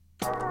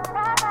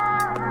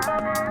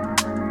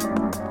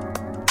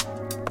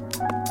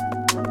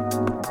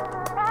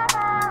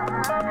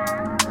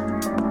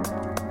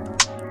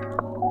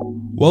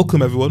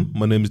Welcome everyone,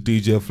 my name is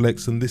DJ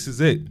Flex and this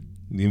is it,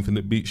 the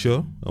Infinite Beat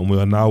Show, and we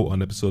are now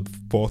on episode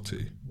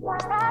 40.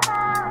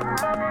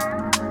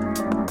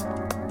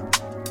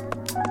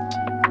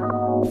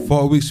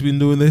 For weeks we've been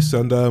doing this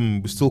and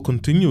we're still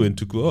continuing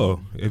to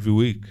grow every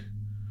week.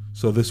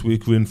 So this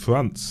week we're in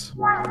France.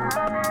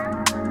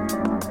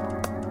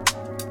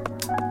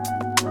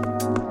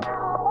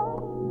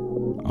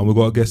 And we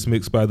got a guest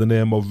mix by the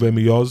name of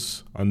Remy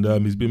Oz, and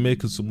he's been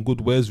making some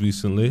good waves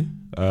recently.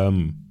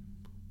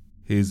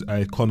 He's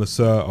a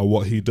connoisseur of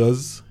what he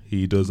does.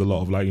 He does a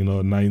lot of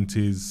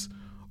 90s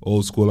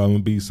old school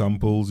R&B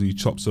samples. He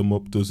chops them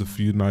up, does a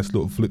few nice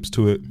little flips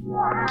to it.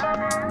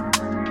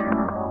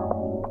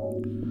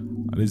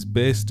 And he's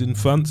based in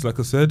France, like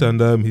I said,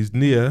 and he's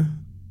near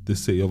the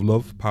city of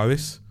love,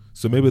 Paris.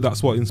 So maybe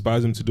that's what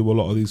inspires him to do a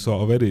lot of these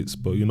sort of edits.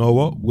 But you know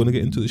what? We're going to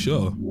get into the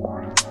show.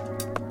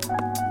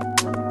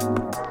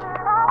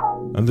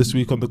 And this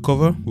week on the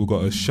cover, we've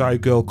got a Shy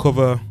Girl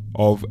cover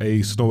of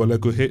a Snow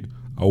Allegro hit,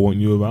 I Want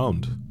You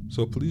Around.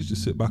 So please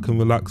just sit back and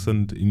relax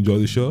and enjoy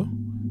the show.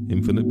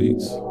 Infinite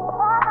Beats.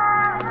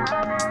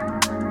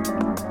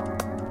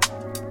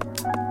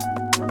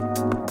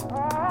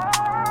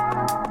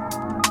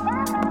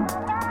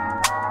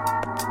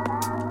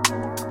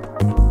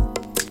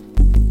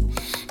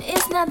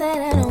 It's not that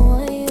I don't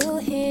want you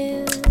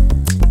here.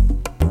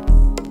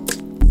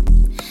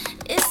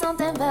 It's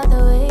something about the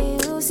way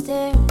you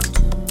stare into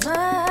my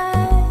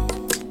eyes.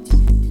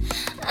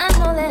 I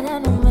know that I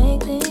don't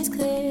make things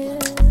clear.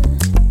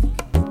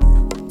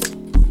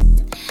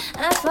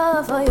 I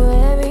fall for you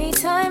every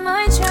time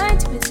I try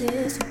to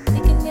resist. We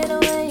can get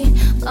away.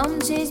 Palm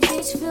trees,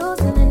 beach views,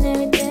 and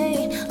every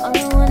day. All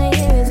I wanna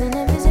hear is an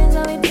episode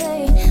how we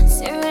play.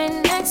 Sit right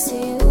next to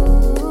you.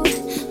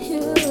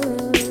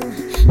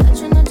 I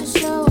try not to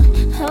show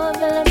how I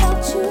feel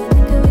about you.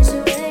 Think I wish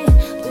away.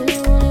 Really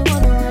wanna,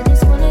 I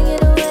just wanna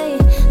get away.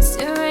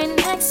 Sit right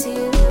next to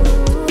you. I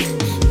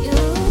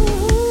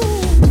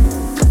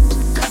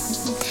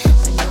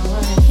don't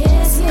wanna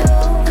kiss you.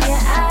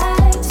 Yeah,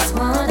 I just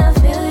wanna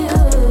feel you.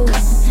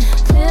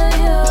 Feel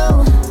you.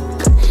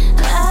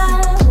 I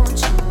want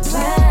you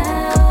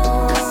around,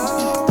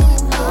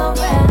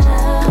 around.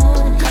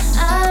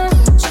 I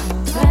want you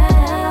around,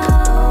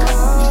 around.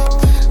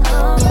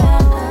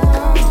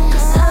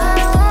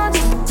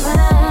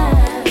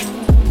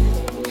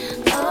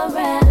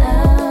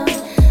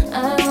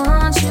 I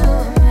want you around, around. I want you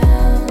around,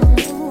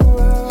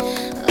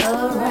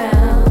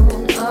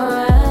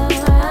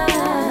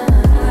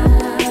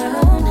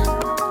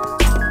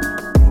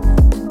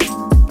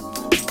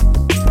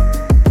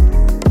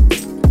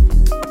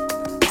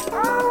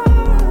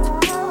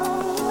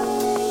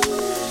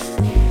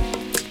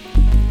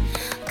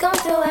 come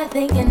through, I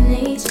think I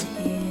need you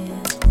here.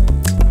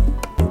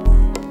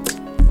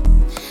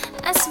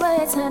 I swear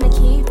it's hard to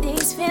keep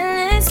these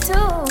feelings to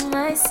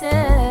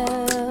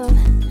myself.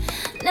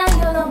 Now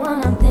you're the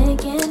one I'm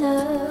thinking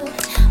of.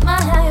 My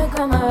higher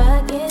ground, my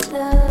rocket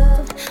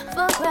love.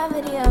 For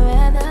gravity, I'd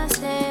rather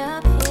stay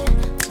up here.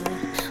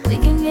 We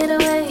can get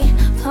away.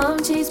 Palm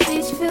trees,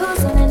 beach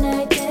views on a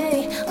night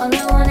day. All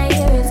I wanna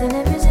hear is an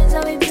visions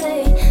how we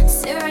play.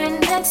 Sit right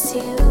next to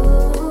you.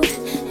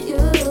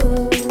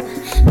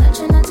 I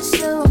try not to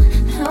show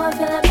how I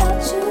feel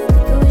about you.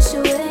 Think I wish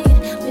away.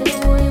 Really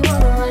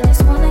wanna, I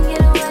just wanna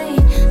get away.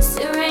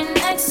 Sit right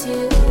next to you.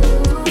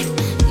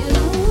 I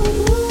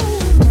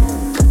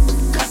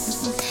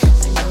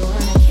don't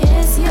wanna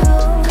kiss you.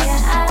 Yeah,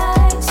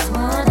 I just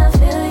wanna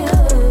feel you.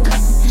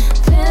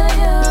 Feel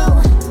you.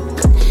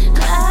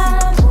 I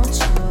want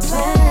you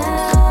around,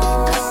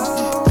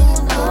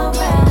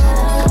 around.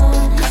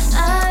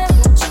 I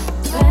want you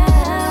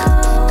around,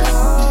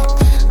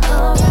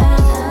 around. I want you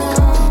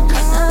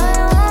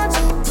around,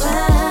 around.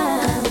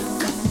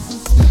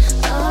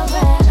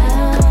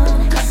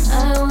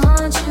 I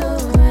want you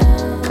around,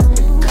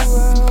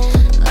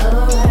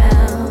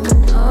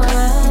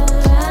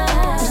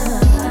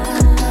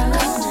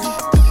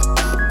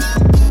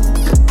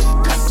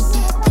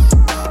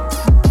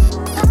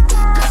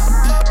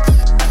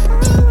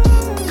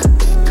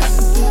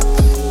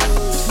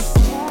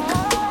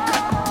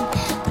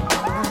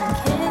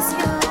 kiss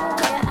you,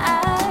 yeah,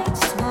 I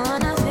just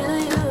wanna feel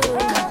you,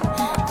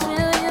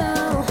 feel you.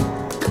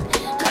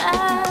 I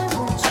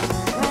want you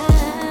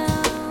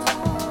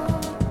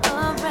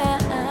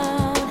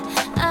around,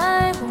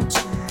 I want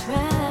you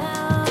around.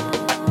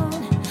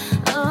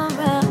 I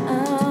want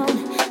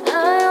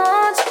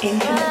you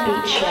Infinite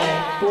Beat Show,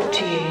 brought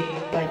to you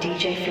by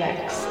DJ Flex.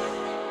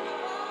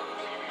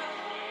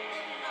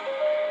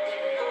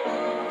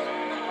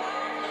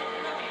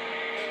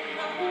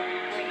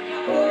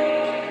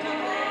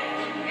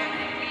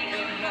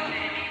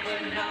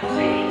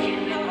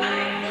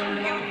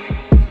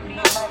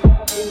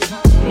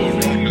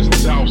 On the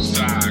south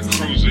side,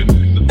 cruising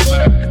in the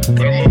black.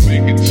 But I'ma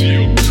make it to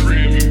your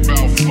crib in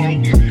about 4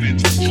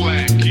 minutes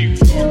flat. Keep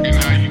talking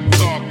how you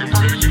talking,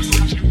 baby.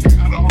 What you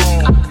got on?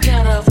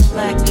 Got a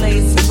black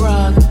lace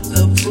bra,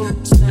 the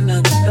boots and a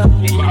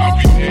double. Well, I'll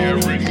be there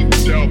in the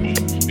double.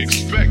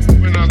 Expect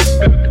when I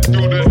step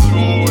through the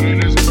door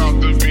that it's about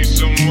to be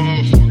some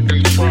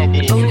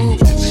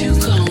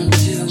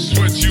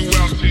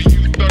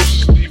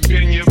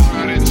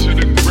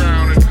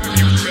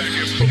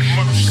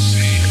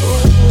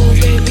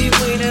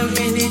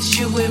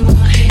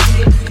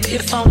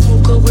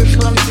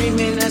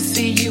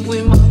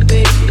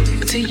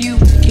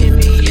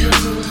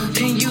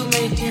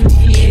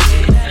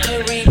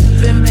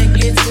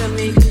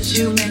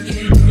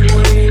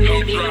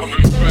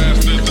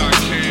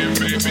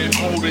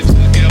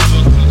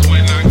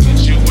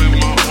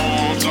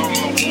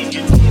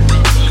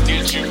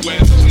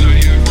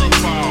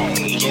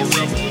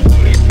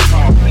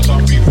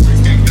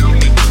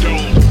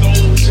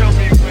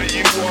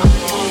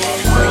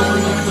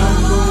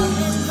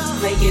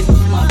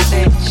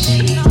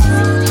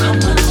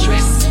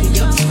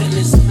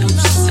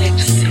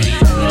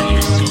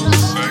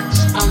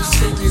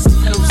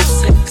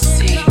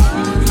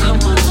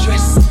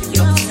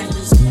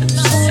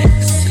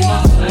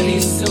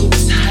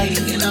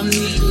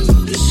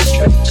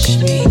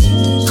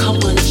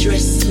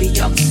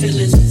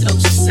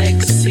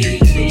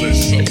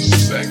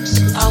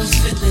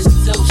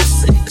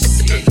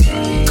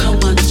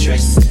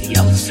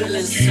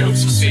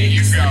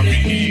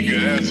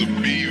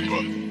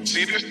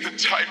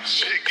type of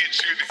shit get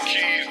you the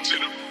keys to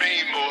the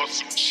beam or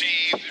some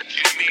cheese if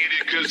you need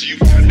it, cause you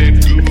got that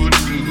good.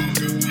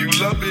 You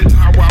love it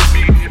how I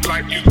mean it,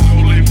 like you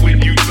know it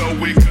when you know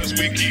it, cause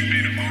we keep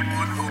it on.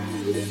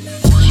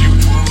 You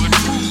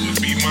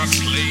would be my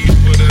slave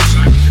for the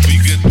night. We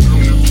get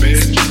through the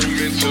bedroom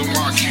into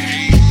my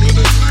cave for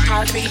the night.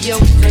 I'll be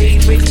your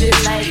favorite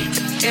delight,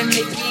 and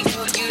make me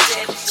for you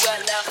that well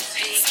I'm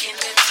taking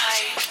the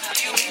pipe.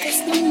 You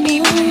miss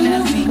me when I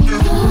be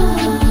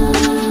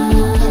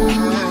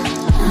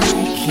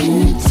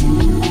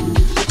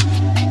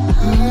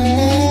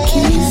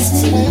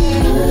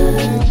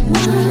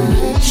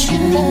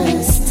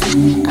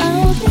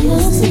I'll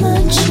lose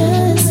my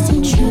trust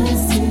and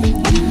trust in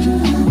you.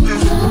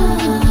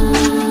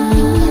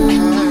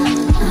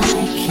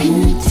 I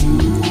can't do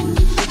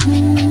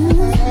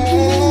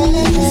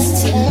this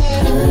to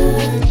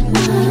hurt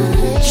my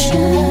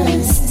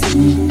trust in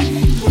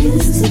you.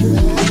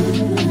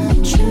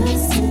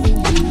 Trust in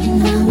you.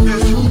 I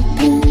will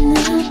open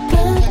up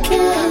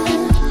again,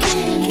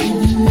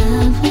 giving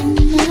love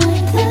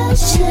another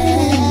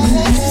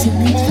chance to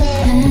leave the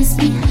past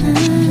behind.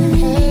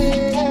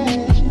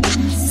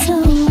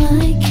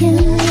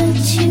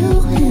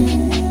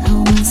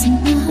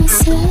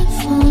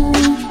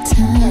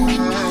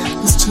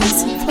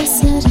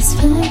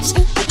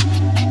 Satisfaction,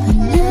 but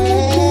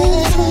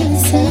never fully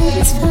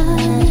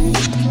satisfied.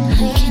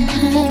 I can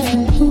hide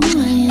from who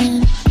I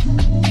am,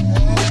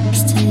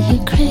 still you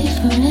crave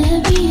for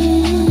every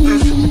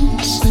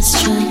inch. Was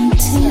trying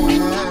to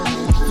live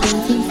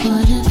with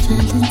what I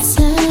felt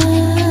inside.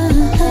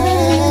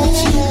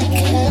 You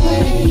kept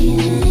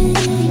waiting.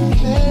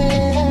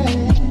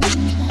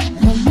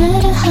 No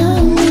matter how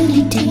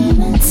many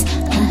demons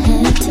I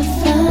had to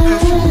fight,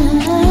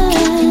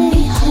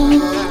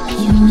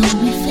 you made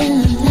me feel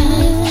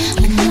alive.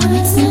 I know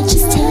it's not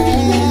just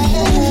temporary,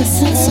 never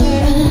felt so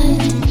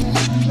right,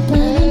 but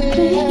I'm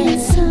bringing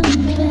some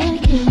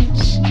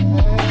baggage.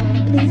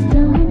 Please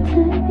don't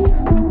take me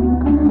for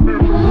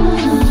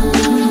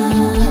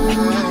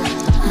granted.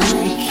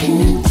 I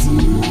can't do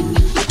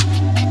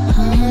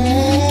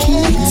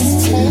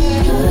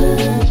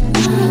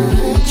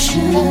my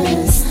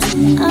trust.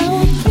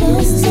 I'll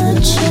lose my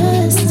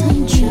trust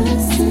and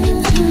trust in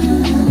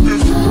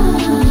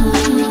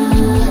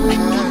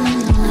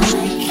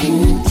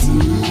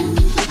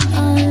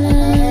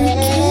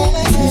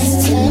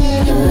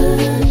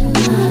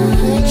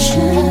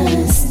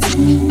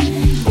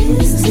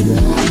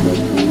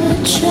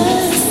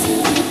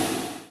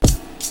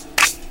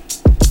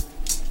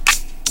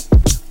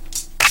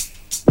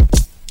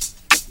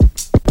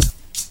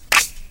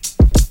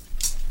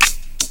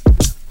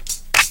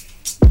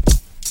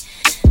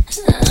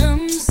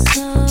I'm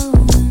so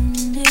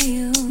into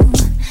you,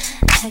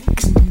 I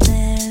can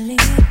barely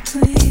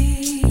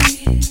breathe.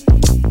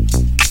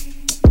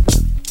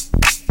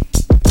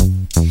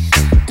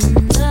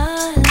 And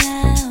all I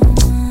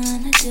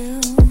wanna do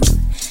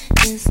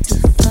is to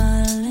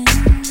fall in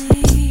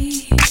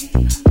deep.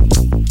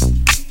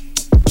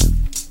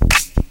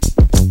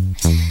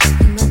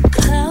 But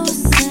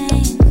close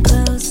ain't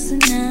close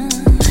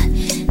enough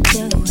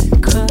till we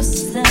cross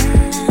the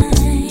line.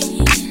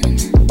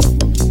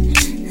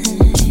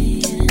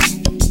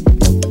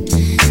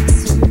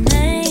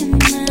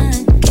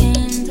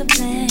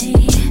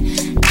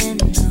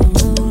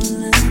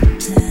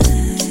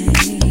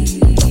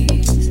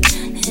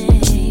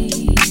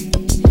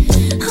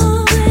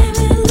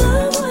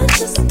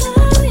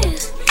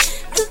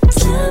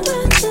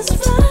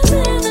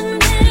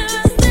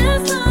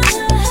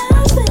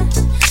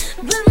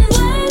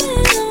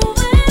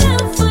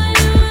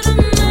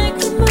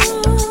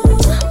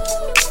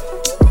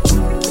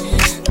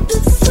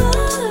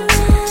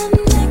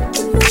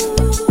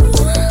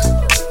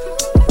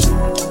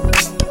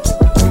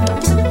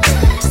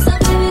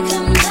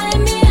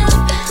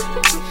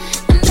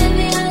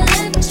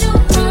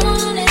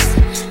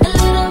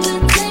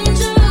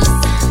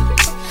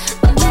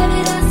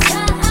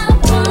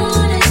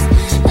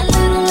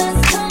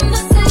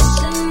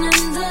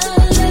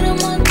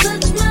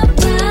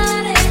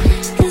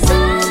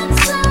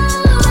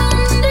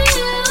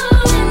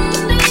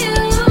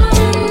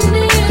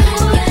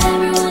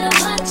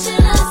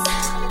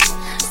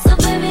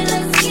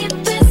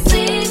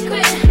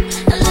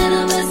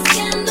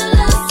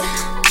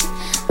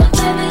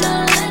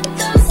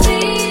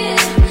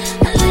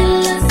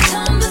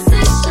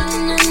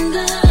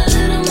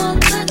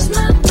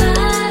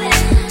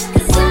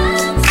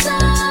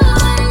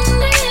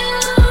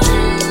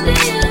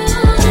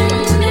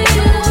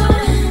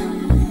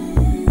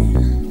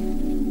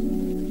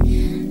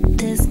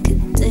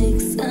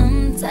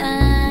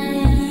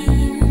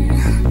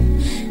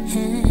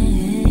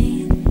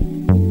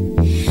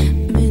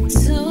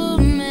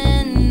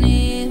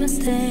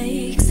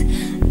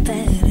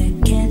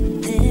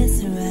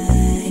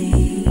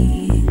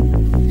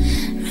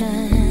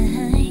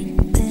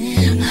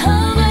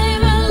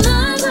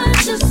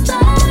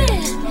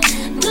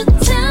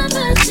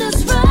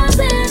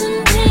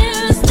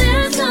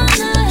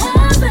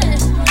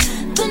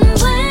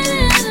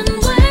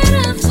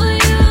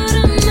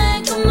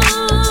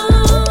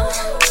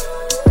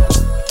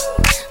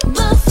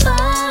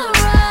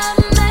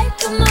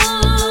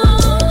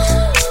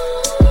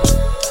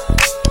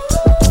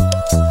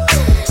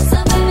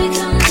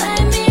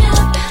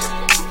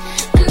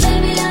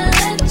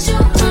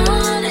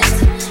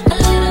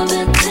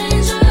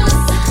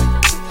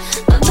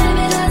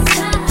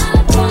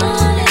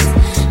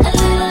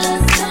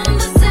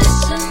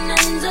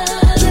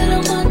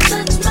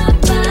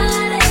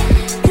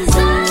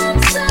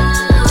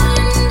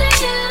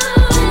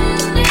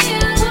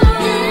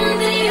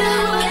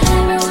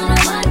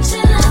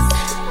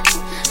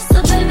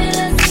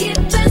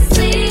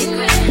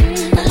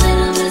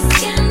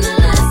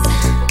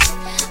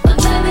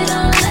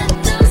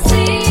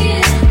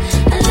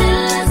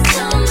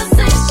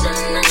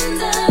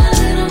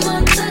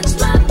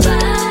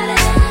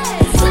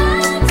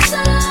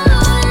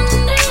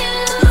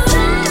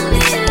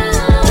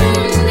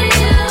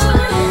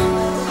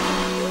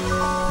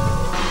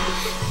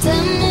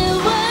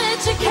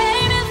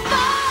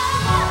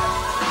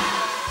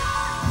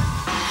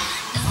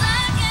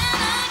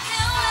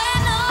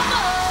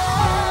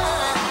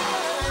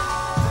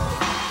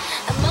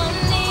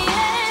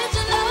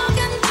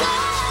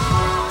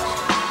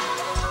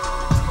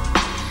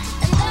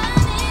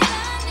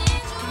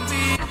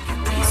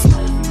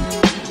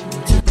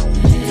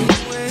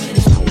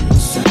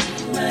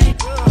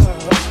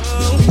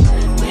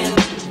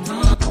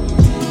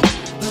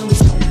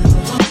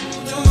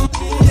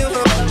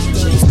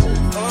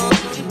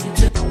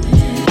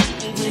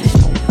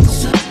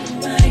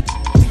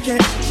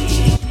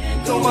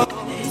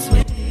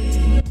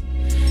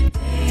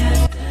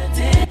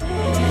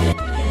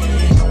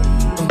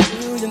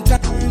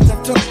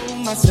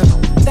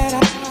 myself that I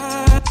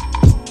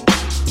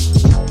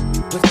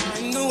would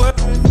find the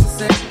words to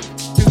say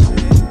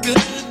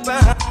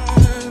goodbye.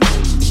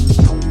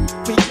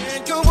 We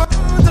can't go on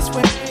this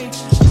way,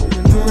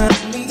 moving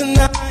around in the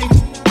night.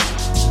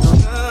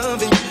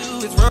 Loving you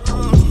is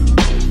wrong,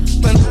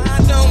 but I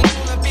don't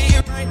wanna be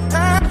right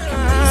now.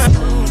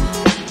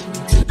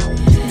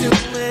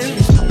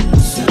 Doing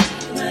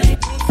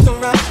so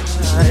right.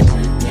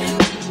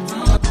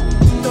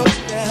 No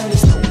doubt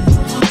it's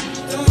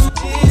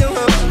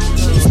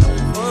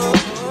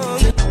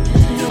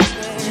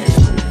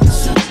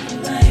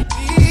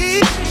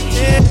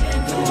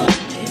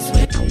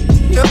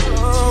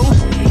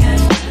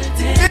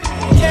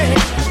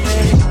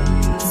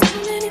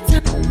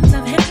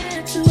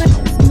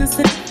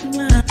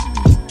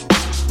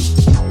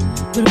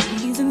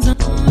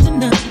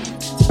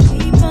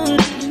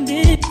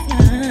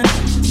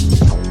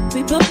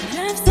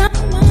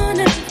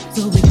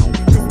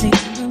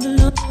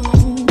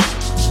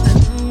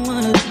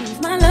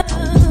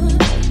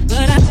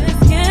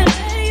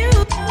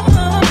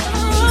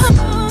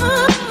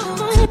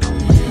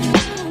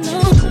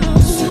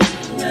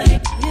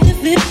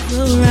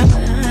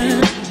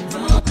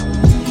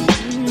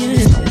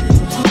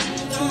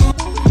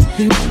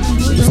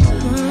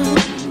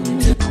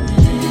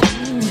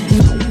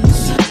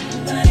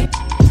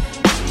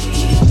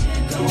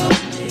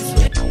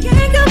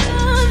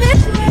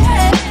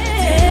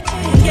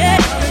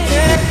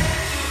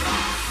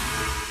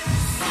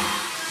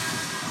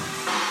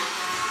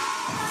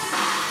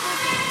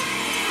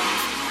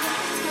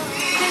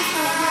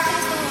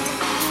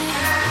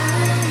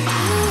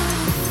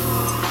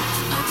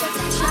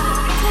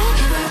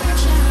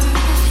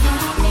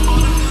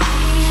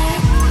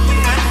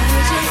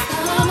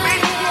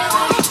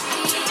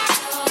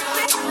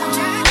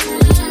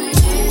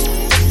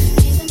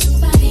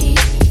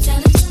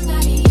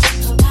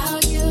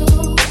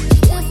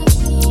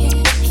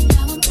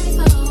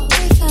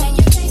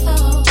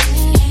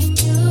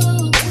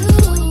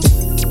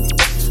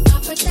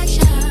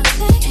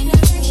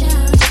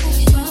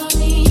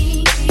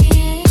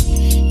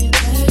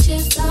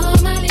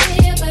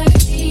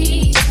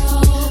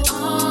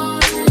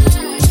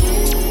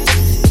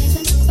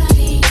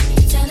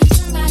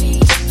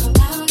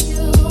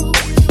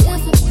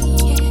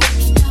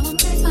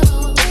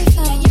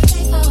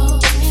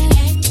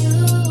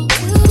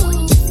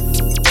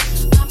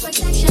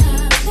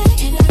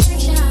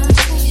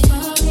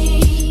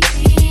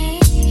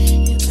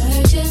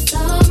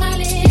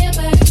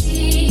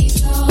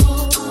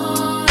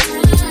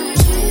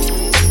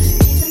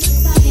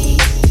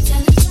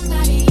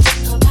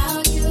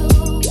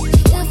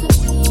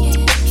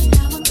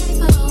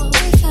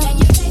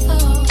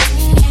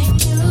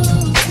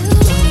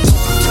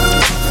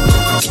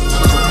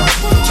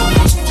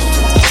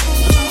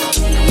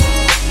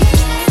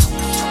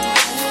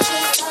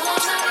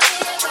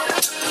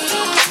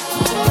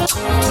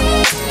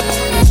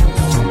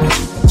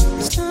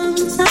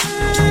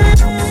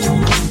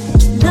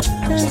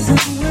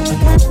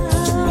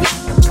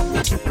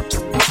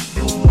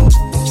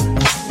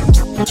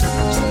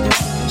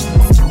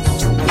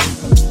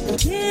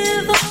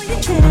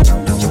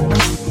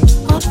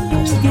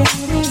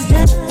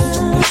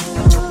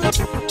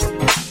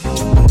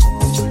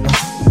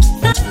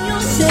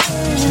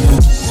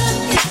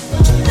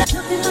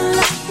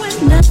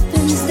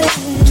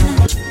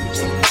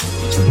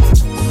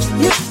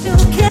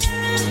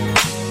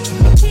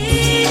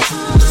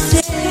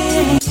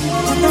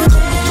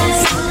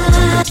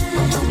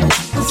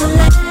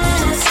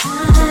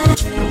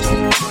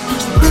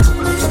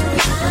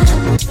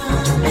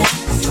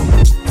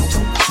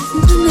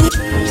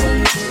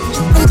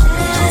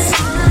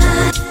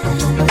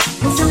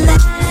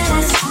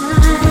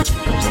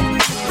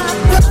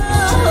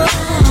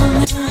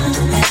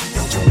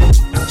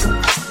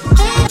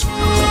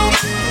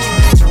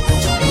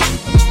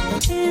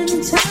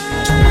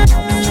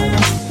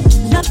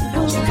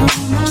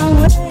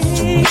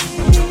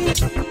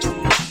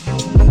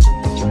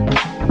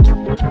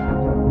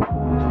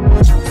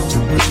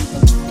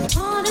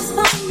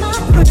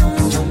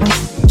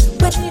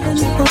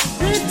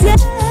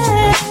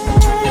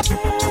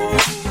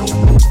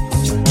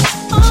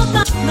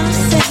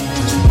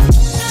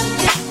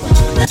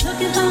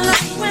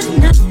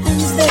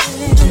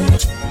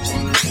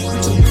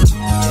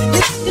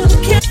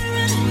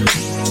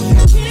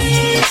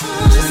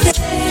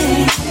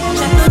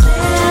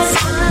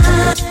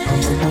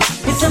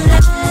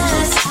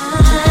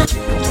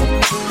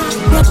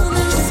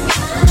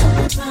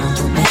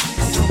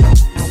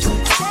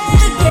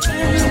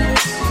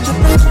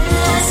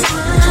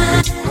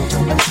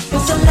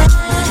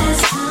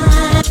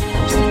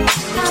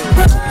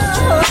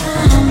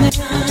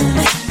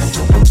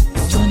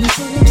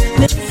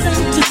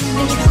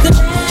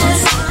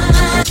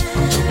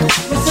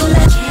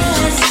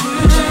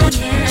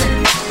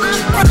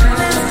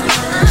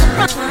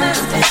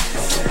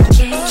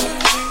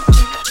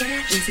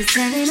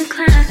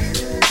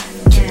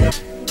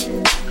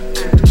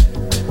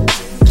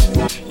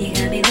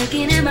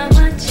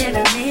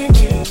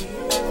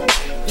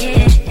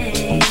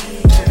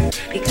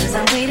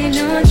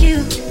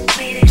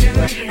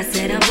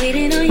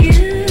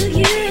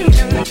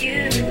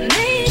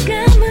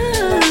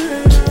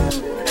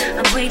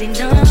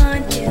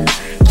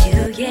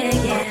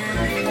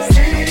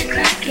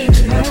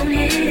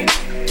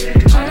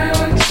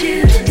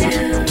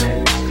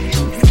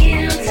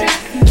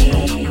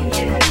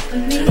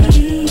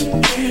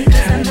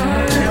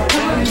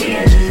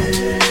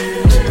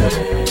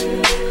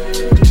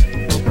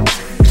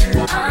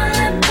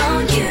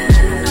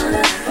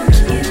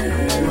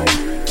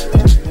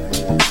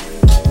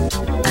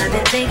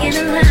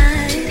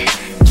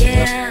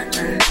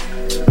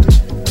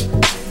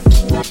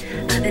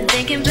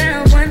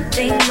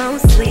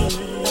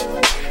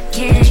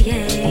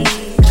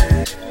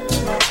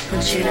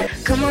you to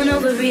come on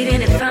over,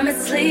 reading if I'm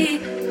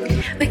asleep.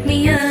 Wake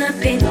me up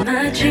in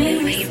my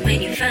dreams.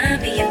 When you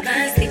find me in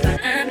my sleep while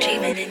I'm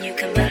dreaming, and you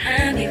come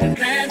behind me,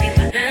 remind me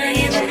why I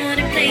am the one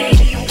to play.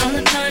 All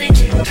upon it,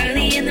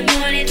 early in the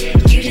morning.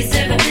 You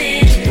deserve a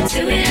man.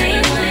 Do it how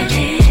you want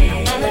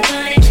it. All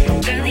upon it,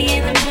 early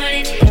in the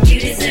morning. You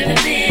deserve a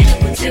man.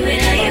 Do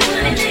it how you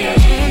want it.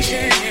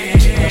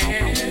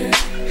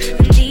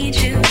 I need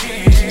you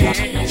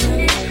now.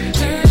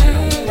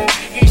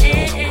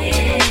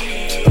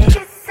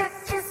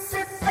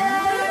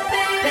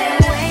 Been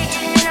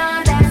waiting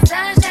on that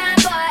sunshine,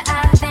 boy. I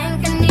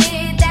think I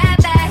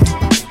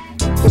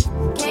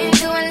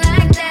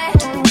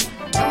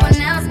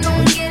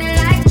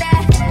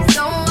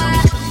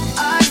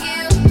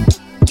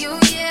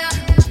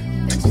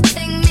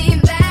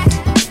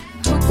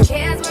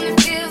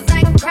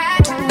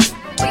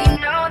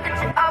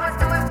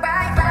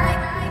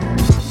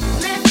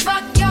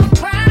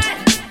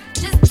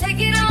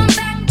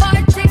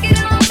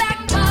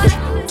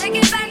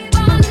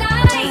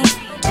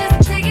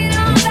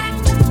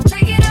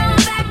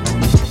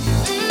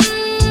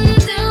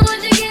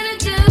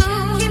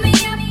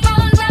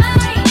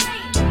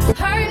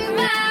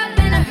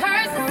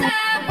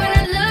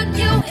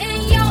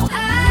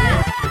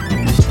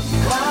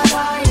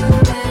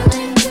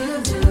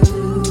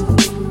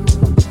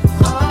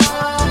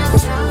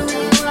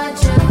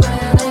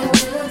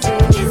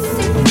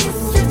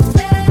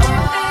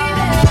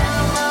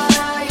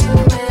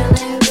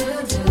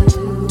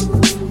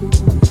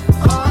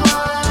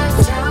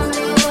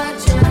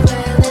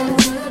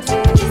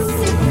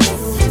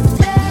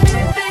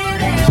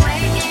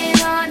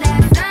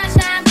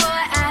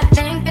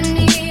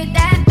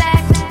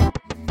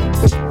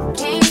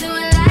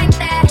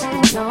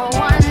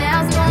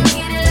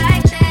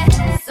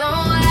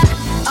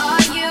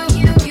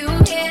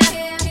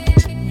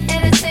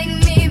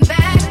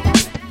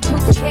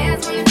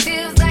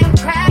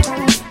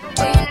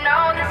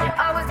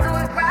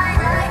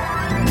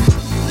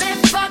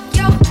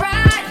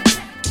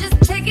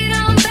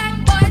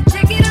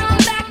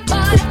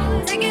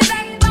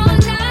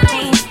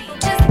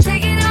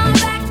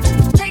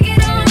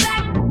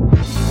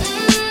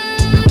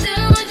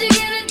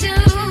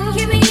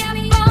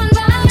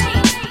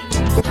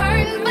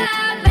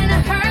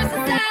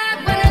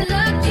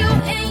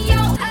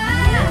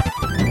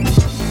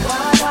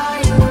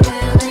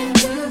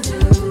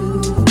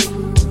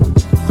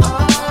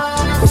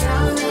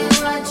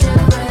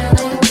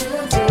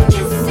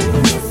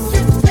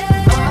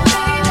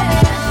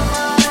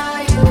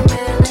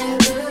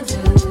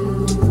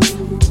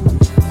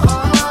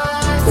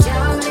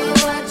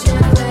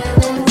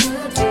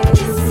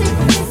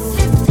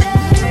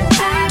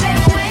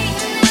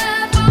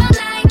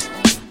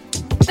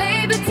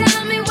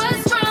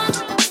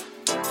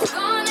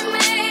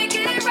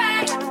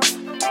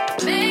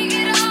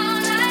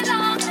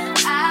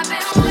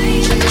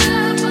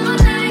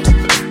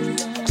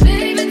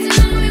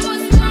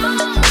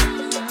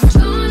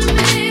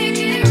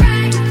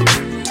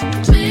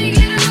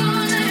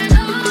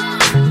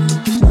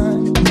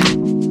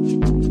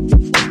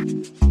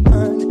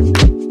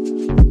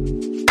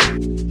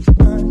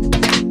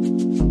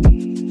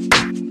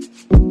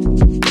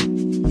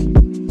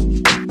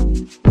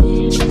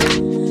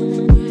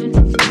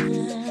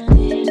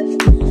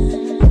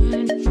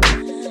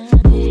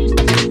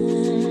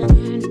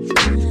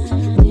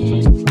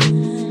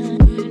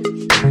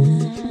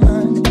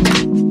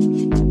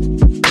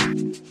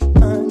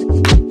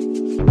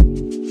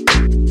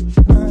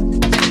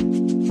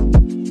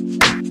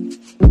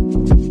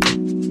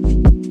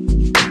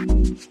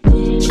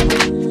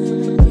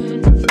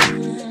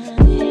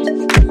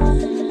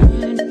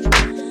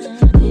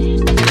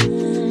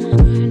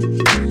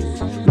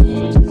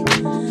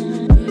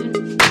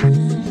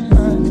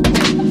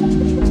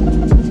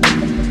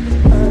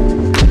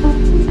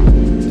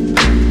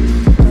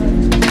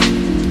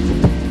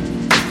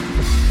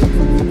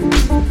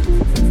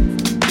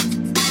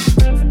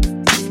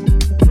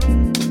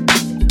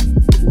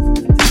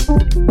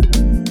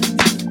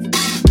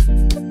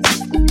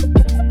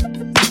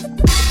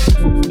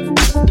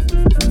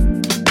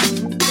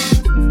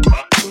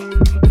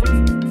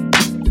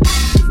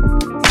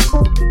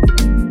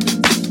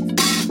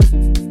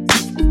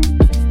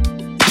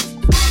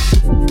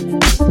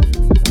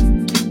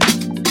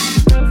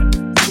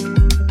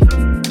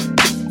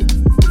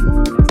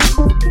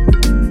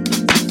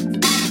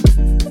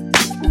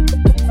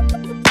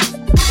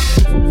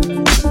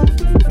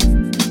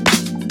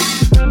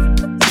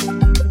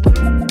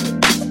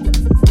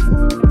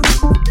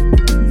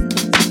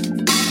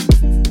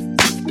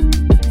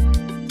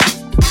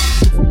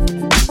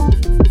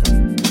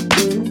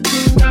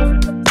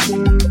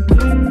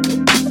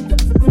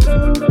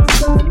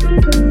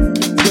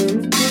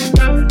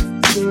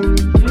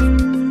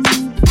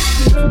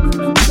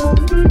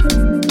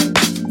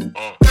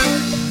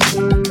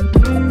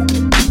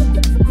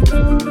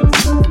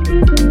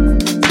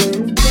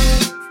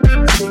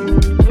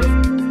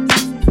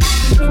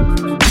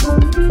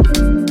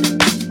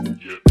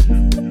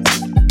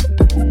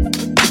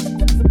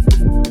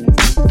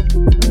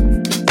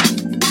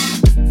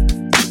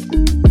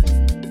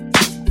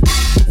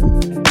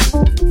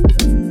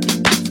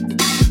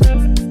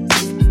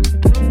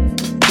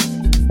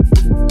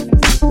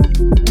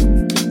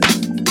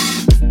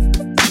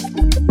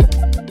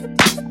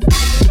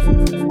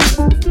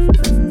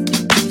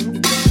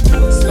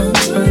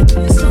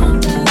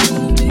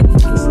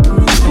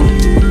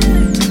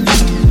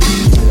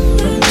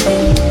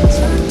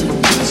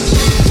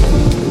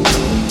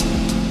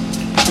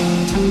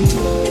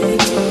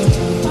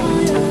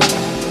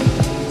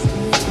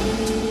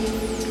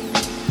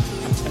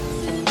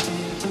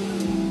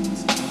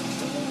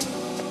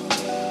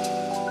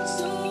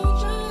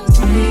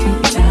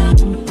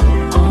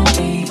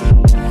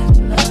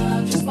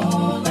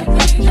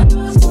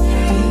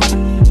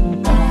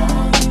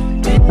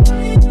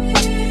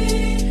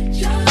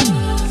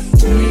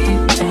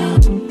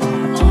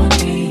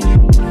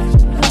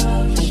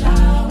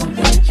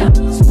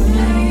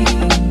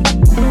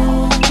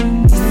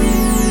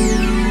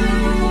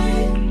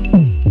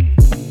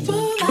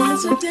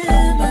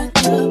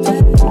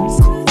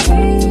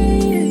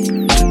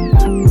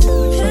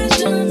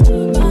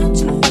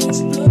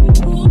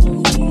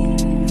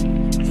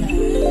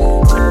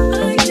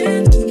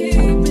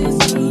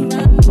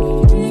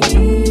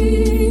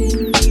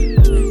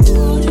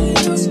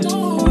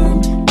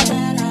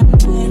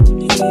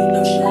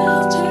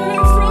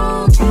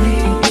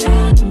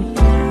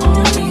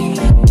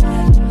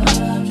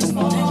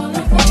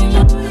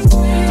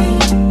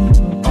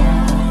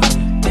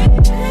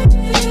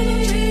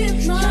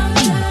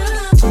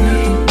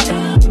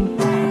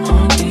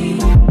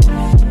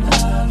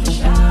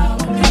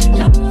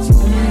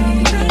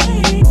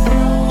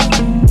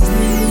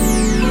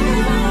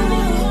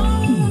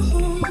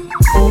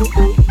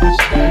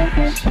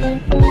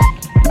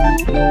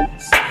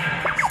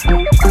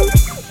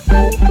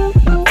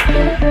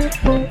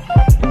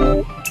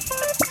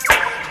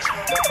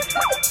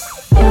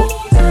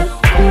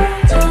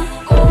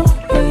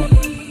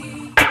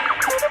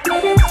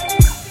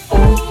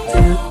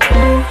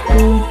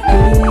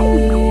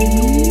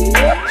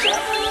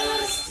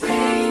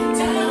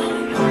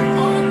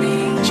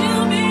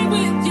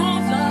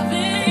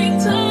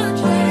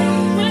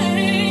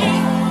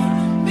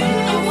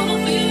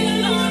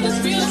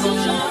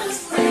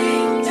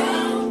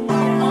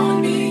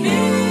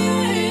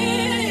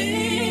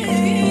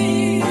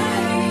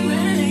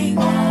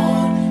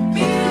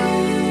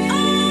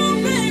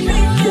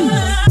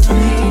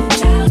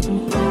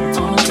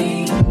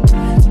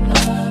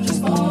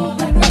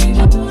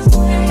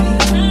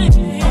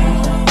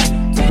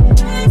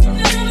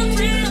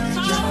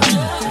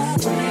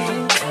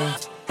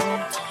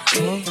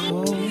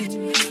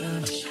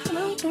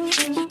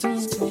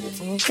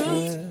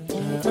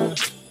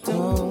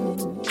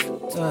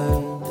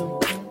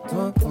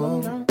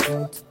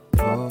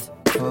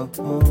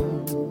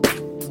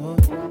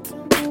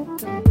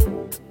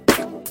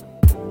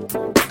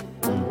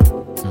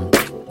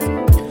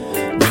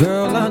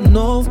Girl, I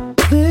know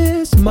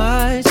this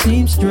might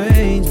seem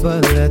strange,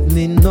 but let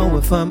me know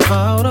if I'm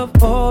out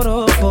of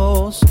order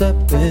for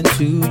stepping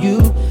to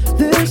you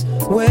this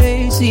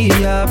way. See,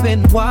 I've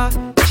been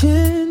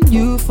watching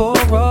you for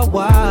a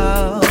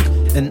while,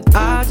 and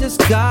I just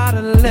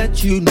gotta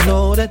let you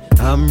know that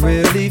I'm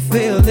really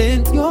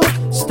feeling your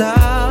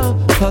style.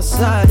 Plus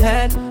I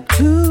had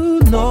to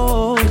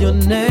know your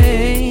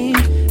name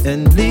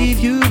and leave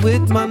you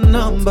with my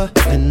number,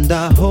 and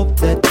I hope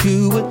that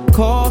you would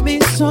call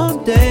me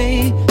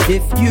someday.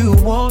 If you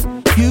want,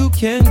 you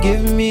can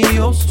give me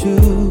yours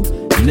too,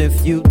 and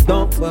if you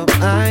don't, well,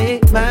 I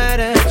ain't mad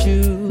at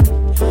you.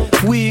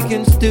 We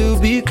can still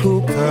be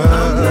cool, girl.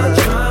 I'm not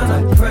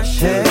trying to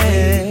pressure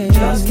you,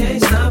 just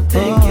can't stop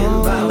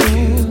thinking about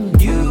you.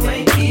 You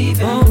ain't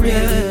even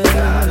really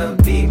gotta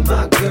be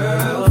my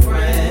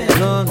girlfriend.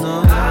 No,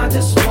 no, I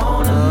just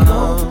wanna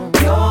know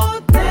your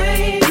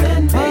name,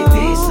 and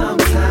maybe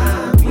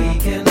sometime we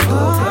can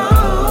hook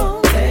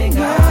up, hang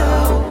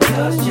out,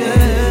 just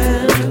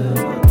yeah.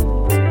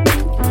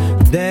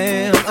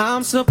 Damn,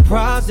 I'm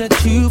surprised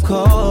that you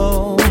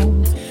called,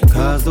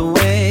 'cause the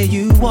way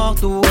you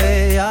walked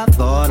away, I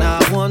thought I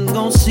wasn't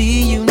gonna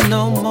see you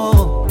no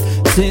more.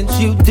 Since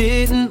you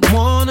didn't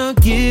wanna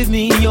give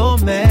me your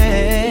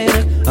man,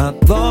 I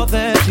thought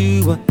that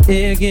you were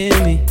digging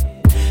me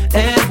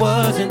and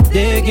wasn't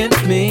digging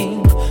me.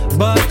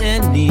 But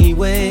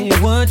anyway,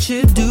 what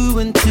you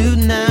doing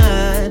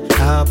tonight?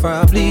 I'll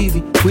probably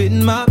be with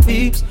my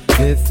peeps.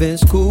 If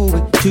it's cool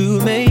with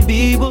you,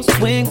 maybe we'll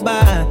swing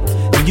by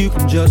and you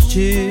can just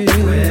chill.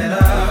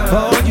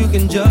 Or you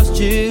can just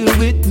chill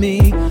with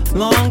me,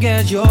 long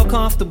as you're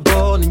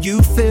comfortable and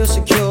you feel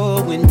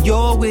secure when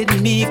you're with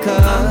me.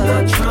 'Cause I'm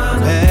not trying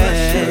to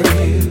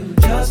pressure you,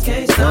 just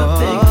can't stop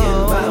thinking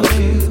about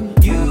you.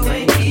 You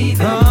ain't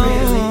even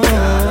really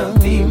gotta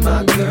be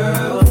my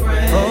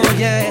girlfriend. Oh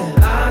yeah,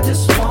 I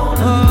just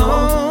wanna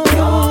know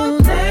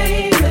your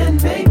name, and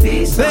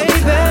maybe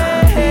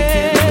sometime we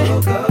can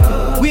hook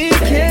up. We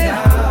can.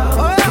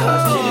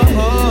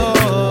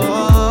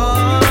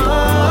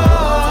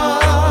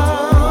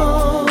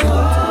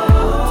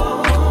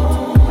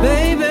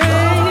 Baby,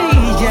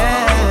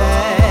 yeah.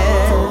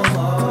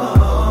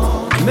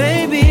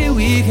 Maybe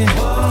we can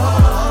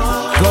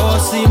go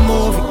see a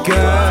movie,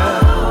 girl,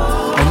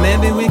 or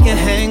maybe we can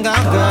hang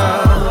out,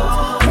 girl.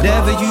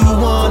 Whatever you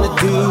wanna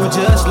do,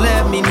 just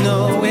let me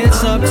know.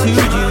 It's up to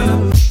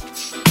you.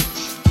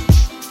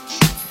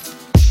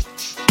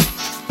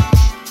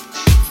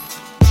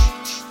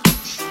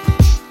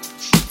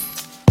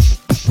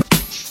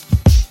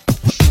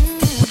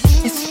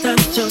 It's not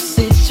your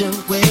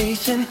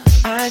situation,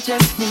 I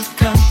just need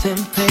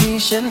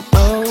contemplation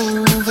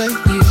over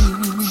you.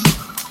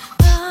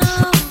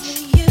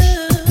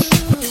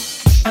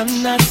 I'm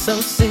not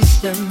so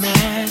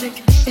systematic,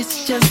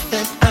 it's just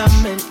that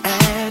I'm an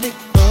addict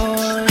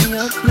for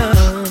your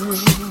love.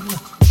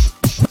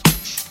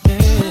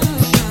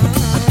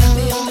 I'm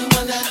the only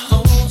one that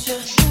holds you.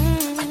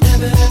 I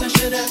never ever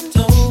should have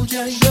told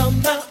you you're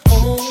my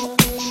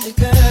only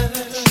girl.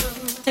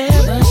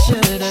 Never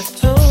should have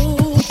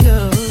told you.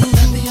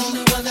 I'm the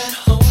only one that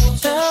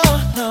holds you. No,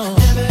 no. I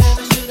never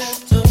ever should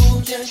have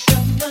told you.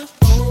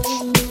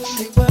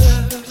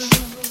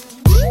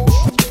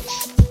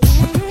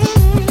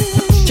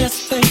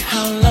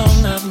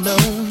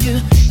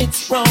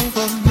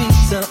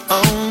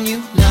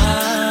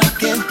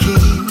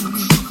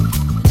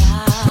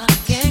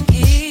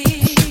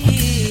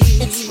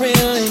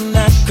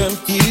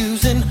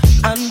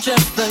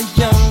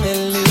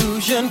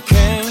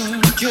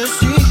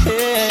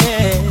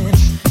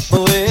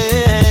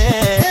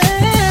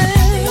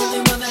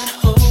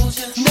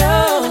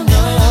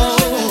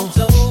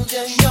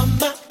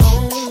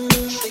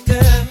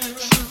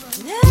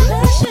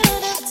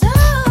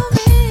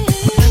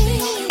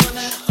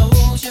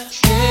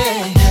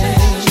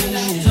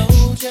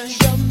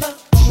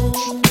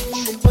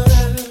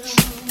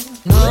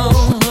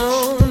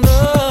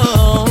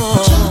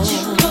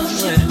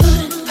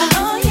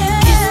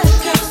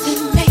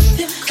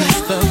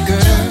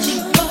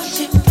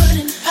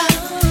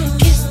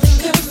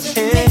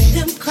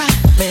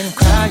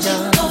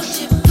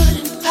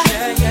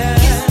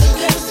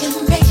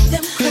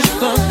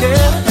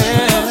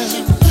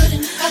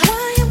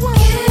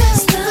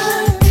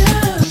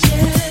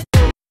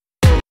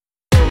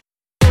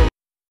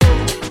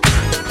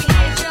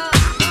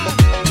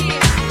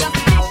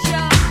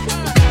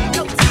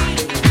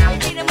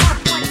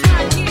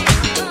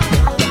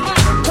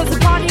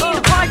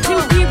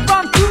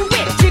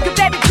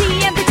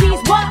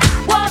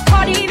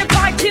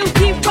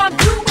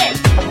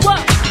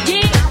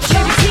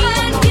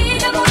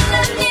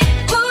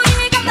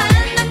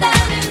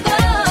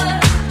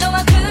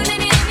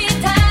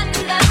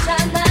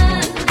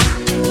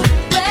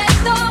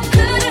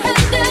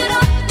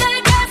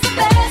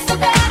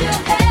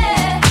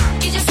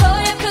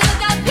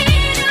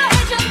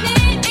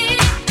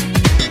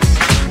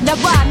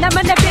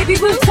 baby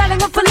boo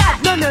사랑은 for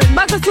life 너는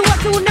막을 수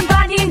없어 웃는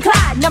Bonnie and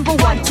Clyde Number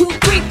 1, 2,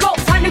 3, go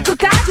하늘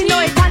끝까지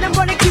너의 단 한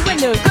번의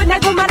기회는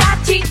끝나고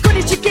말았지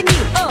그리 쉽겠니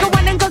너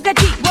하는 것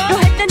같지 너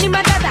했더니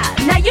말하다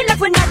나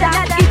연락 왜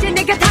나다 이제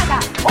내가 다가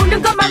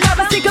오는 것만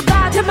알아 Say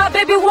goodbye to my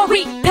baby while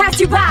we pass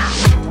you by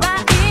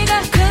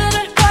네가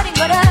그를 버린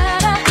걸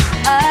알아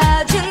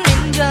아직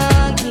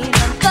냉정히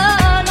난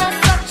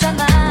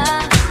떠났었잖아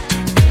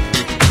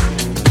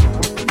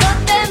너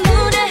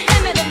때문에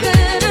헤매던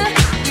그를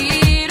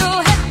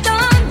위로했던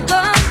건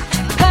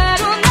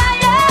바로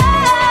나야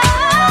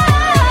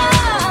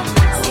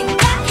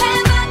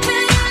생각해봐 그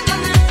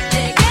영혼은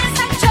내게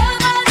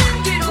상처받은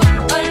뒤로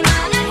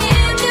얼마나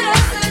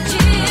힘들었을지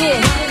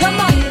Come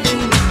on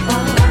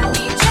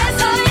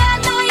이제서야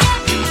너의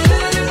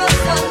그를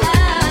벗어나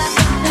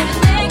나는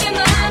내게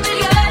마음을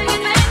열게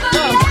된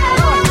거야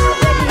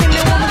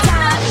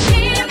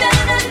이러면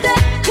안 돼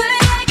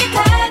그에게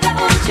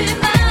다가오지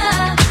마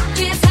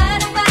그의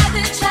사랑받을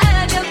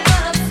자격은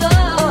없어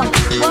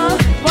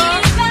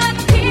네가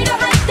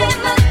필요할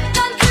때만 넌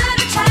그를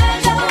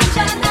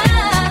찾아오잖아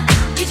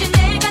이제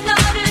내가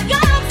너를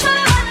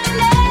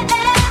용서할래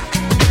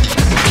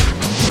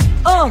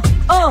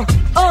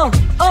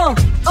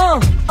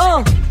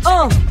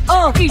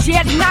Easy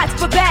as nights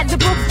for bad, the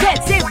book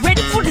pets it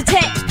ready for the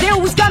test. They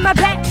always got my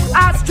back.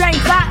 I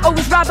strength, I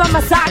always right by my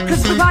side.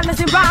 Cause the rhymes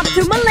and rhymes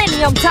through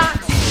millennium time.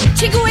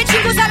 친구의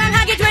친구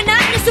사랑하게 되나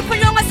내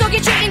슬픈 영화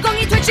속의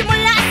주인공이 될지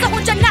몰랐어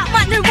혼자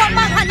나만을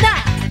원망하나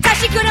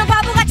다시 그런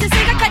바보 같은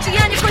생각하지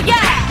않을 거야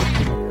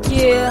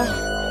Yeah,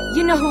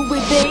 you know who we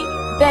be.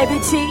 Baby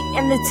T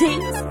and the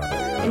T's.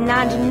 And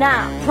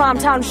 99, prime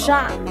time to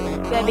shine.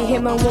 Baby,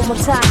 hit me one more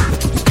time.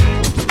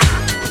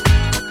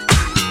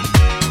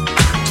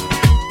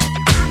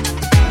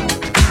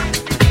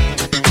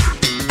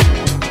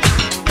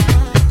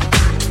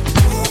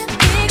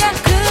 네가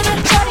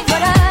그를 버린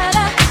걸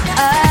알아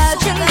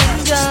아직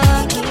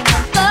냉정히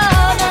난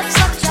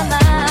떠났었잖아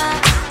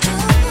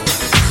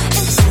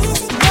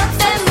너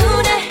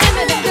때문에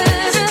헤매는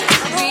그를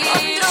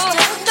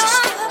위로했던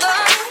건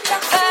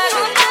바로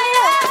나야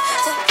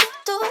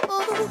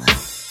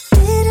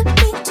Didn't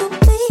mean to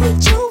lead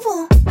you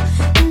on,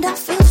 and I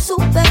feel so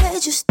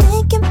bad just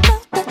thinking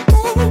about the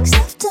things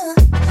I've done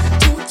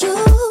to you.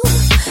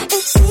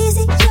 It's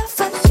easier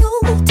for you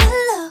to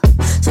love,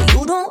 so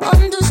you don't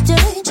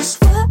understand just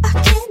why I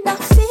cannot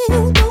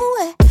feel the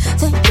way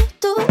that you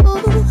do.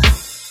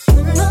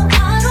 No,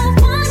 I don't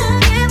wanna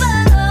give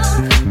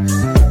up,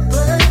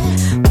 but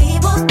we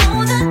both know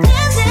that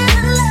this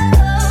isn't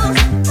love.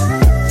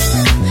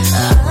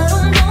 I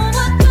don't know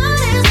what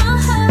good is my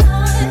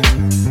heart.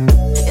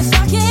 If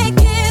I can't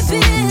give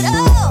it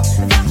up,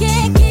 if I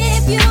can't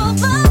give you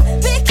up,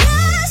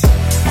 because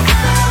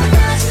I'm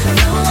not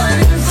the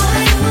one for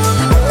you.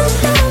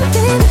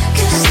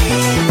 Cause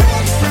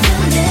even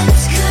the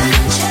next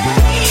couldn't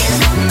change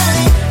my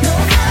mind. No,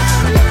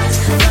 I'm not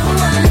the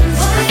one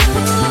for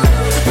you.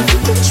 You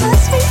can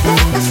trust me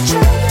that I've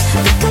tried,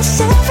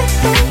 because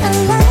everything I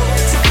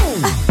liked,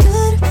 I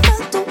couldn't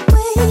find the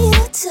way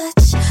to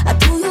touch. I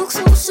do you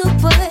closer,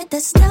 but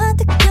that's not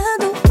the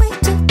kind of way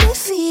to be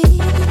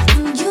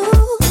feeling you.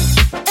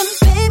 And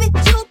baby,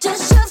 you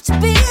deserve to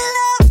be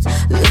loved.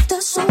 If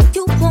that's all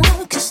you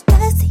want, cause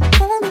that's the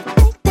only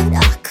thing that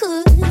I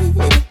could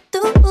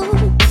do.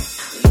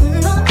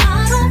 No,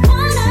 I don't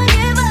wanna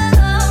give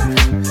up,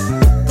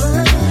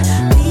 but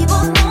we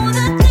both know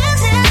that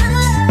this isn't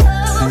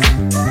love.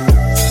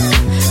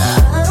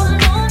 I don't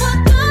know what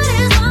good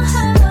is my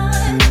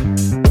heart.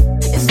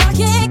 If I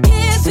can't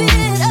give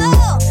it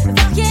up, if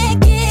I can't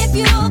give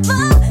you up,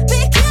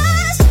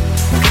 because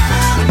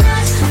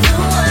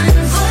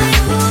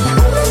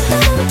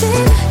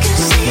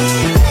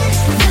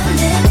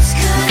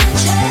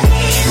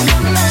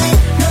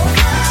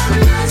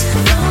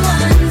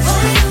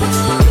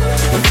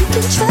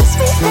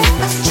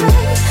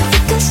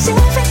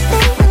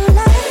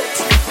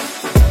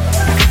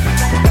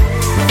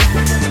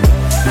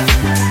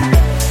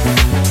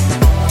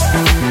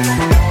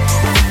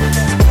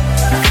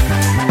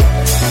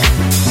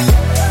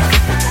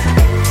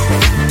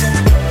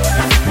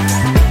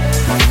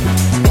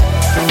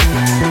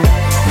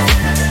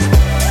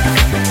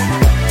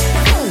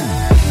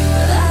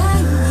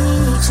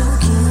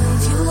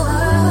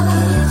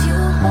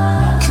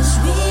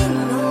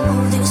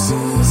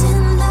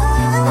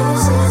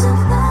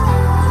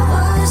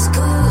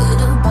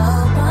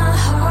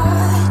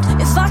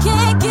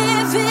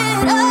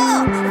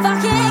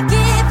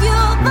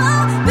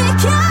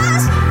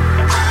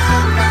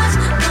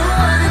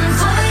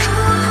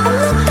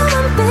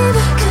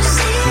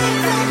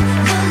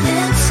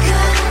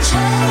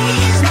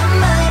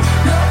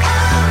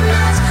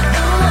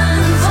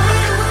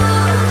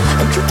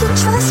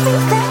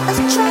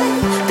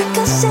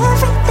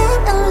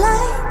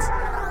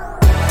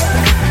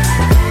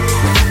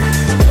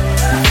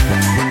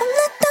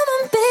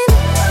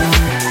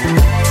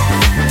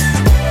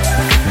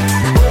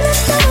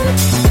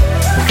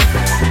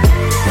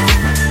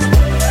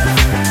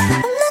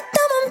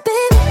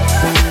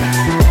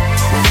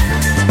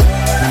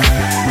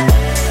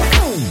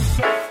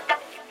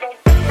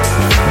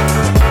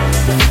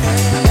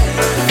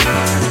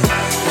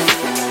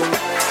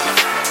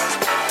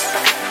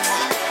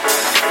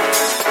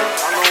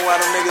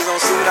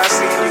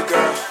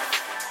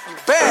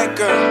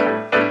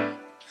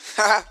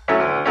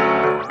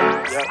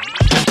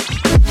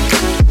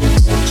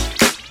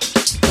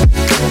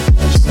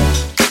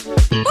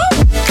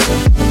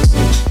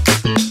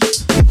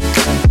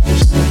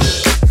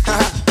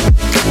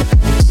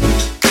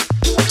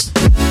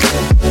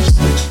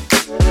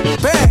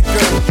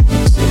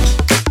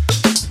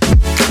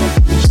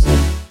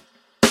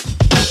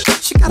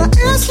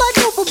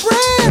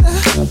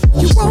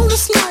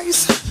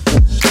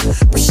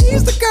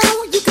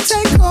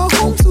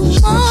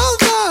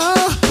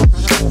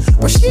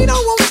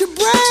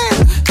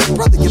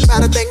You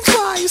better think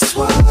twice.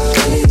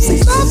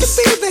 Since I can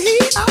be the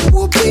heat, I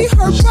will be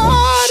her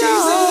body.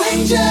 She's an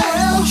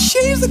angel.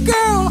 She's the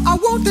girl I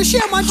want to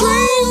share my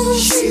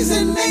dreams. She's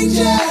an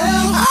angel.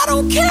 I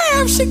don't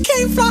care if she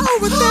can't fly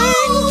over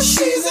things.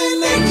 She's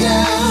an angel.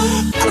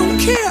 I don't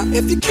care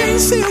if you can't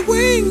see her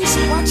wings.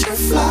 Watch her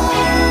fly,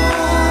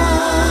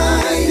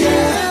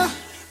 yeah,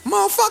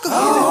 motherfucker.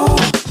 Oh.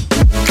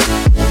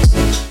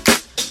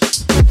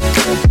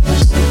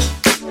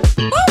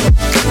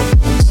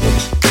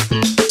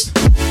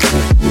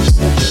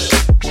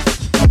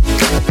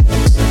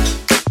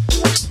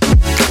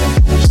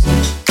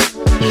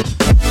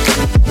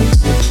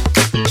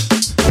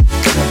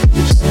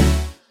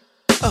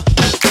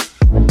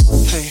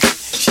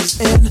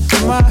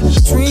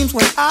 Dreams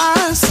when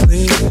I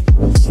sleep,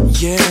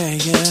 yeah,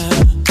 yeah.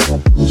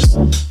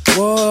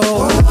 Whoa.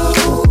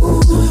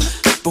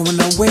 But when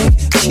I wake,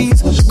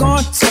 she's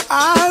gone, so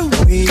I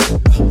weep,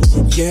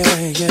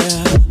 yeah,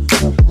 yeah.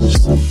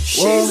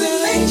 She's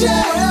an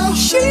angel.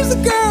 She's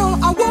the girl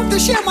I want to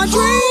share my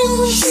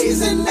dreams.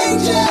 She's an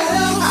angel.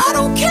 I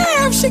don't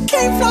care if she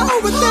can't fly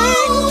over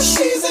things.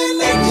 She's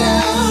an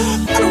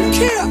angel. I don't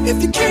care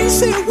if you can't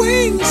see her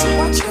wings.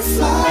 Watch her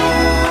fly,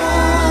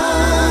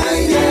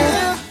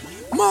 yeah,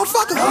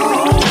 motherfucker.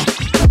 Oh.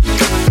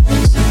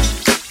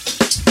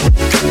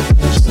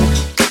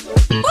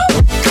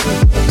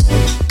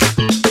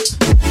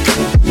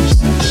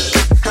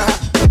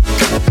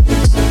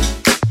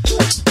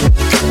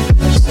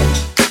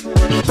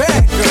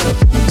 Bad girl.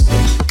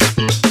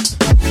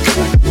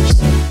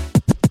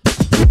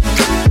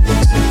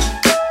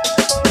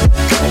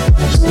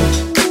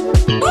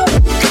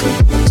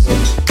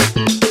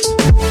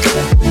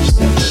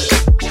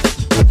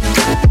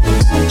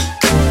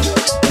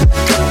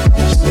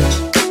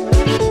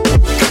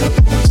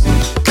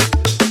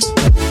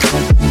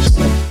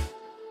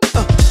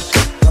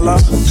 Hello?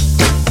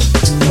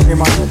 Hey,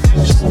 mom. I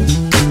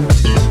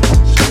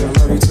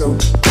love you too.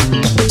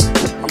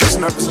 I'm just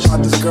nervous about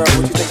this girl. What do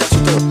you think I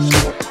should do?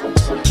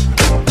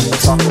 I'm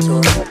talking to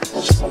her.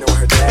 You know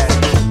her dad.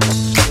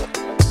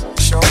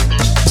 Sure?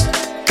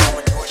 I'm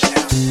gonna do it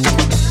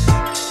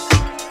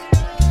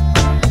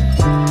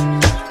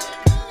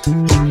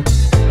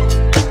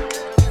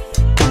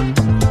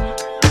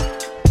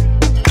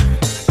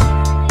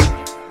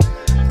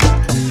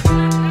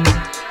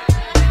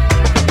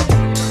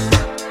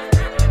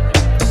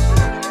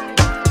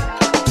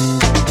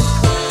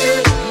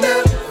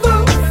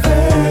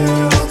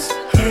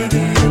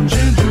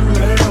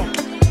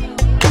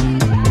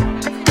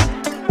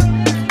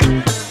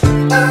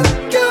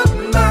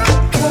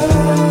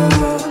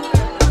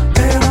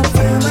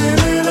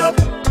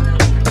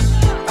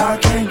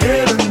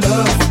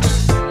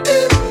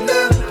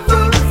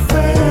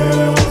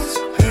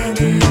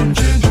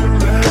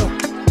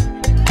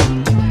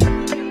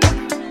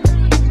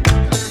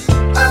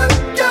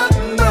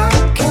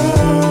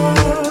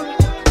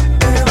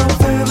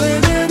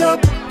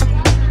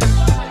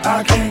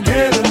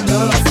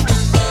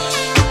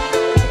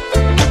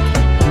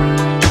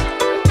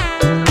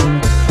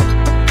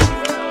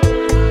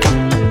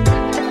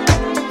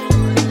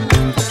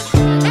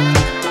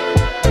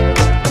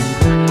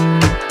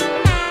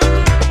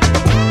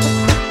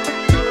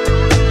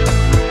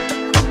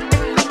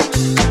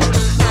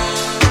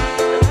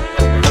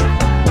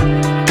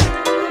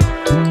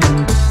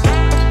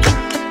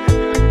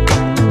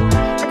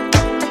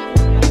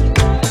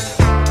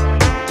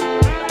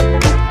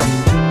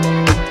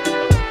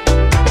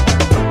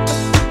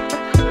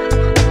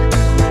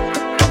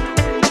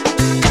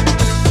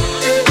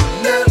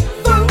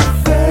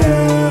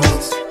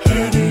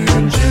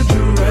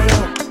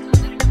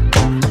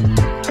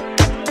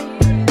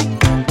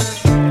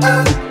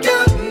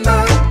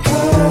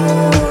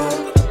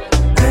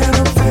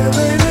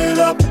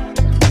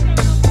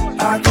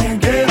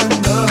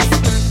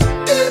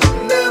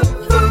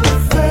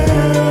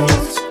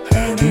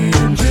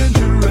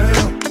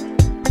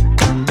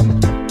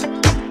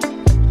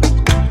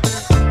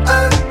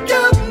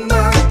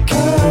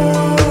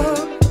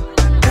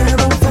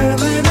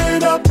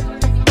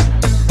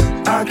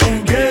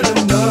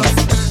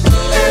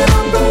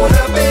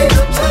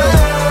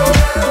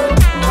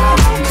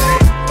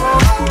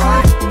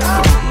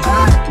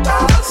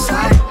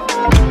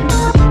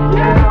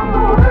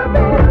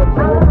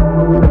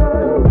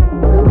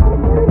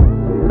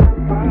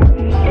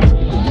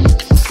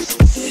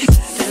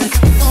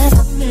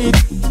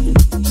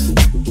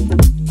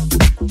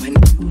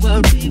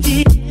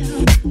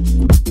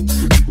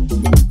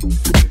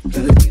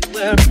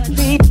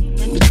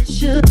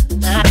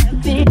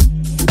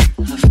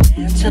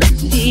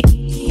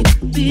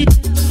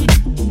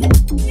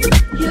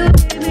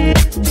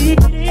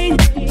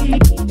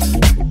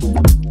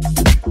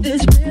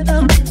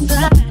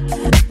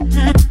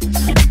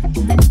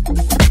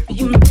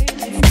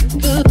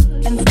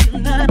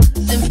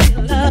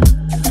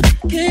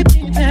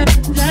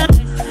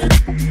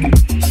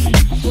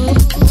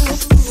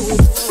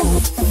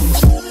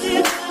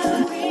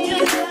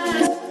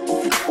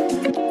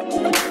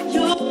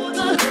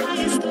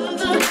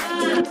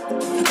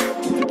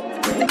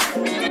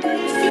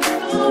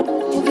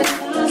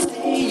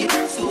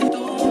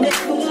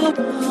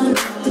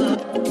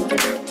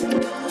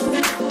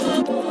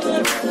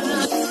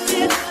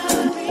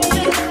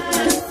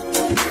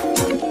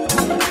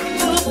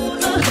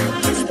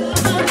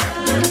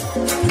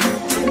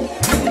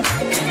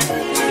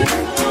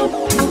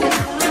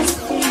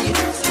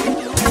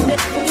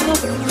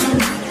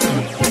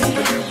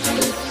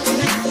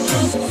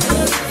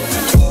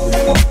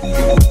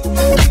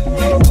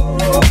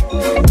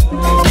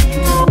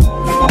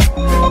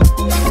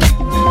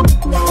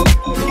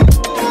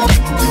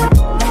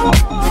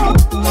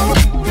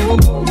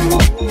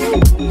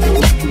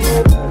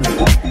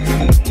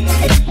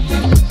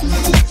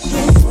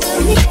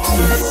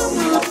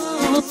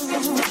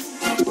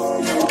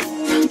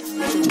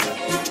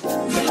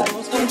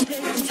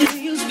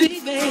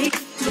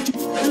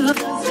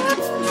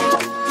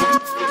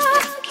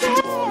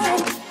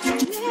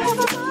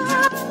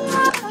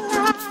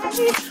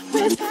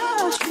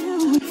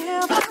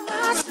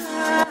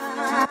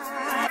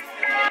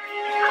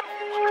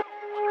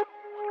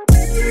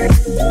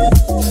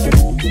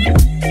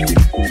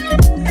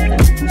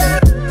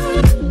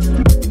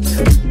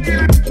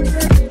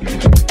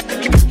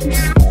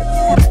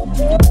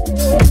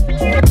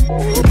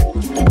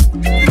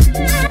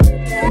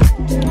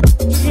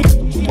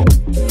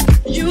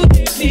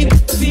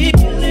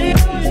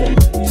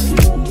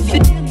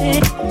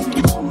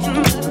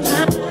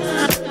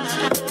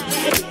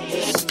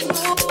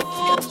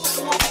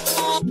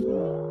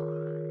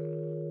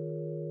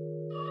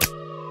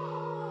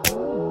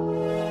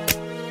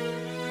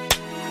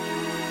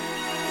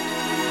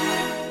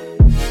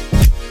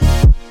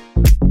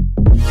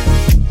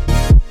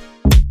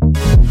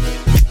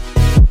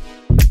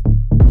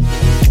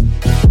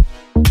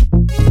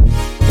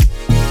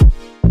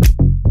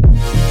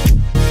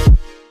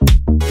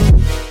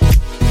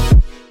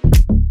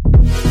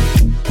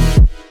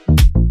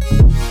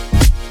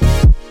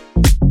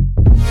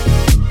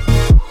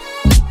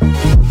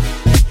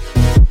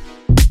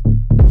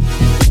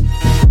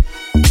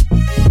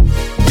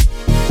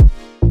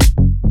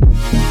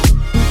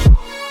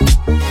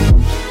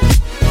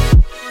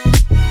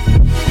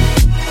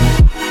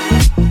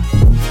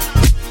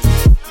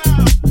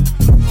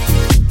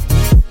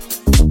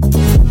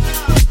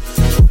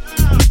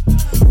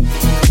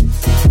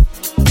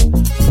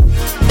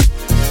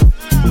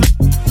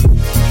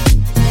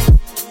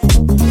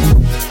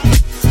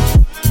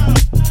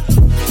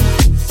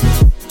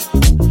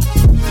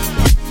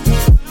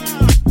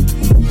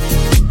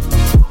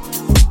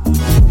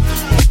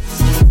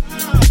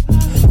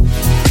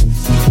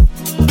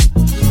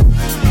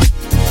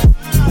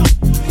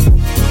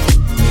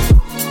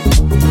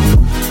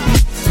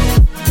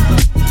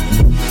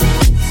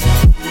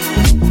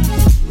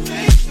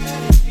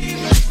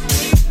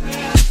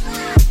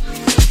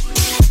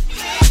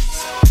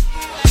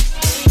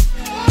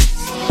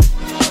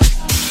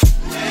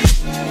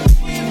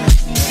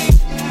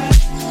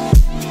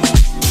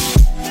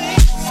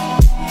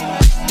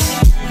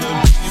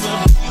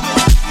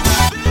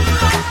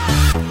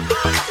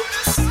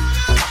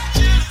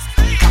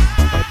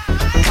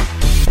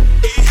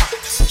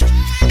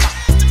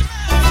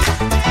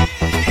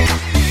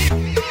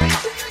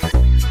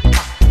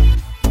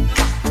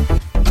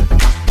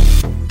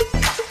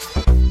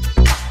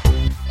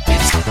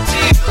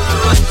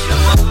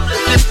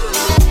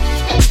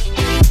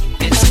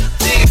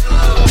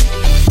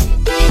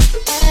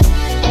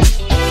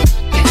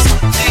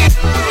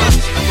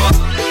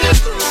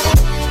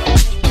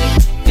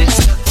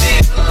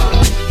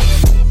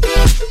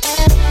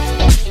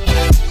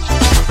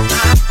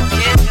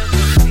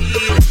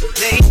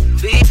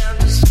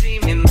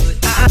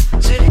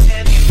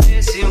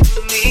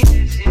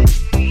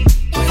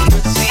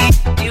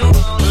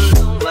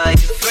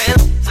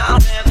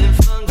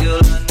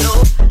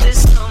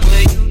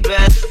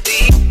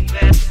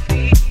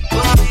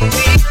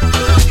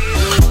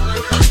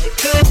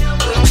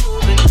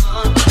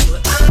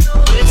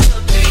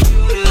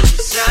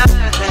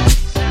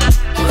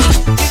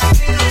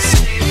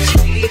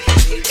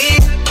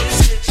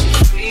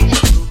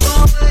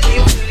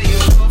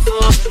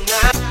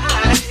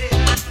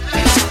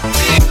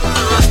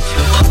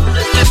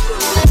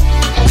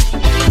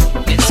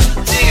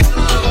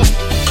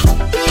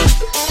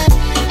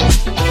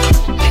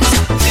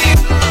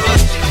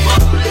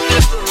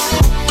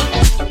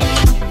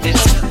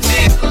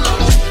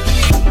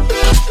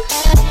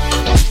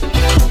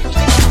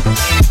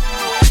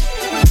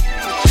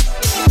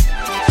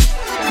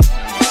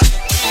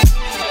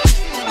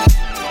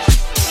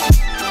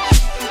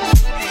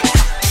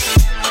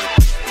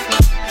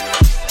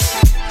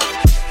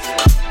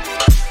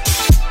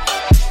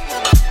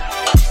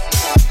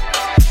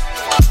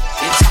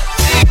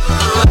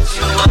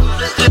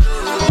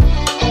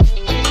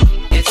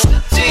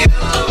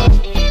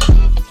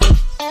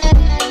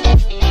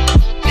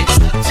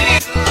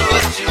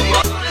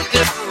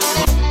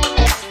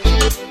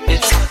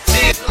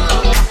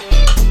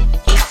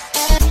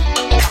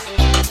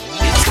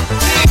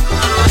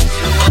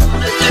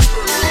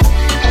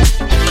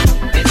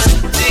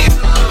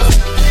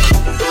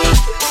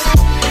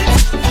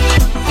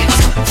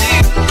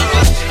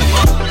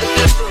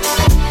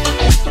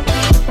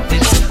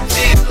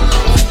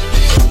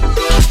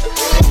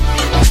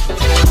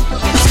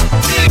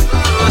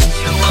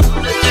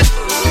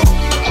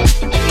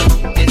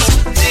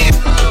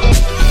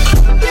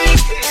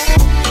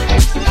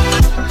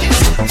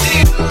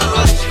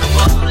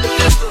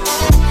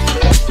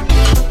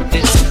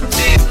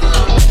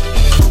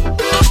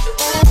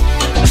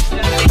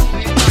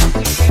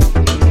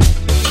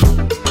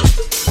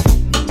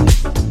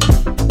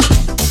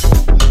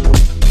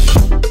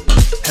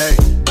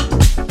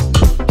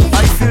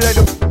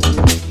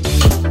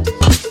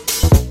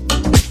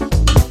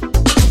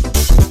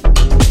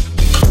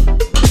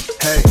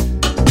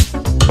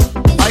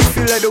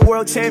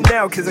world champ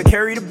now, cause I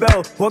carry the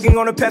belt. Walking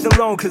on a path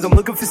alone, cause I'm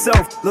looking for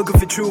self. Looking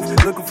for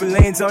truth, looking for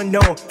lands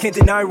unknown. Can't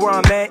deny where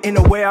I'm at in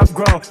the way I've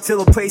grown.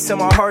 Still a place in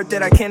my heart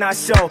that I cannot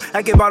show.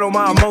 I give out on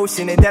my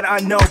emotion and that I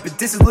know. But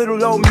this is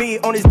little old me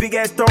on this big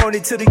ass throne.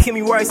 Until they kill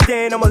me where I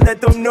stand, I'ma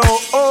let them know.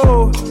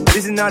 Oh,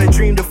 this is not a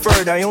dream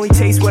deferred. I only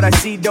chase what I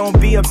see, don't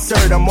be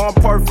absurd. I'm on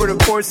par for the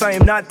course, I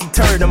am not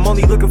deterred. I'm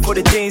only looking for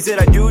the things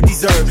that I do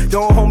deserve.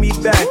 Don't hold me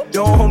back,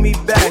 don't hold me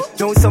back.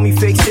 Don't tell me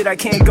fake shit, I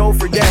can't go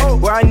for that.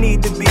 Where I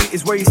need to be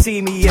is where you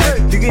see me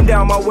at. Digging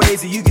down my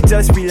ways and you can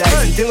just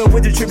relax. Dealing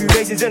with the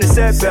tribulations and the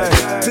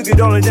setbacks. Took it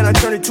all and then I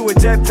turned it to a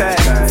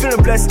jetpack.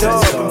 Feeling blessed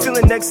up, I'm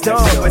feeling next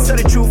up. I tell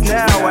the truth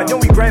now, I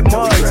don't regret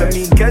much. I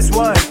mean, guess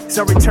what? It's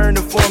our return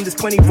to form. There's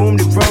plenty room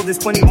to grow, there's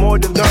plenty more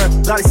to learn.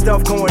 A lot of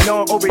stuff going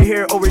on over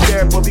here, over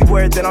there. But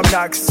beware that I'm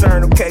not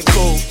concerned, okay,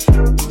 cool.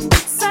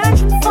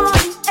 Searching for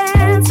the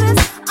answers,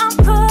 I'm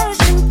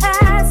pushing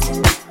past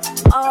it.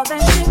 All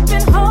that shit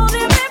been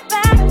holding me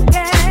back,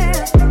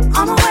 yeah.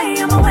 I'm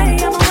away, I'm away,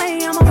 I'm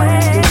away, I'm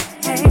away.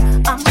 Hey,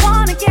 I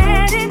wanna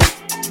get it,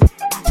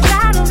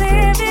 gotta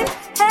live it,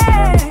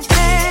 hey,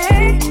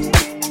 hey.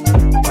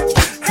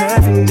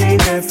 Heaven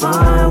ain't that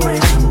far away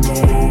from me.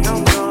 No,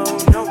 no,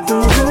 no, no.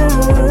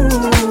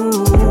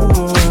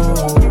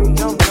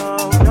 No, no,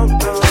 no,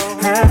 no.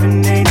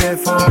 Heaven ain't that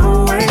far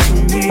away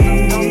from me.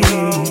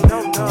 No,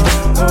 no,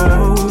 no,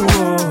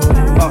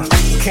 no.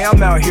 Okay,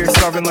 I'm out here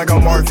starving like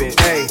I'm Marvin,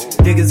 ayy.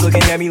 Niggas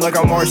looking at me like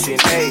I'm Martian,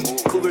 ayy.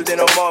 Cooler than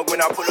a mug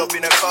when I put up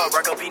in a cup.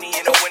 Rock a beanie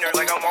in the winter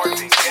like I'm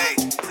Marvin,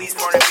 ayy. Please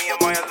pardon me in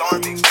my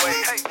alarming way.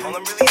 All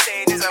I'm really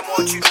saying is I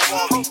want you to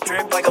want me.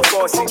 Drip like a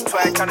faucet,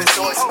 swag kinda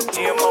saucy.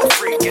 GMO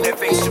free, get that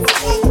face to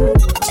floor.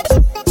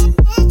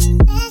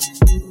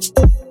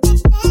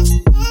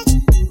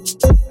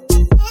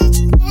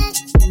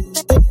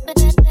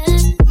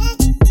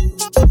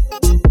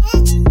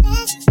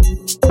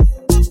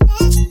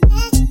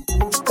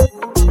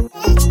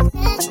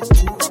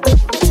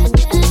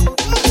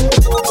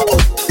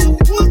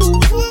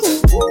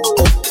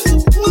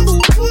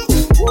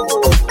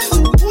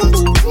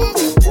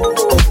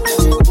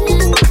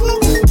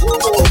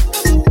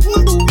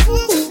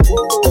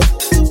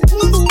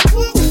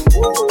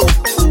 Woo!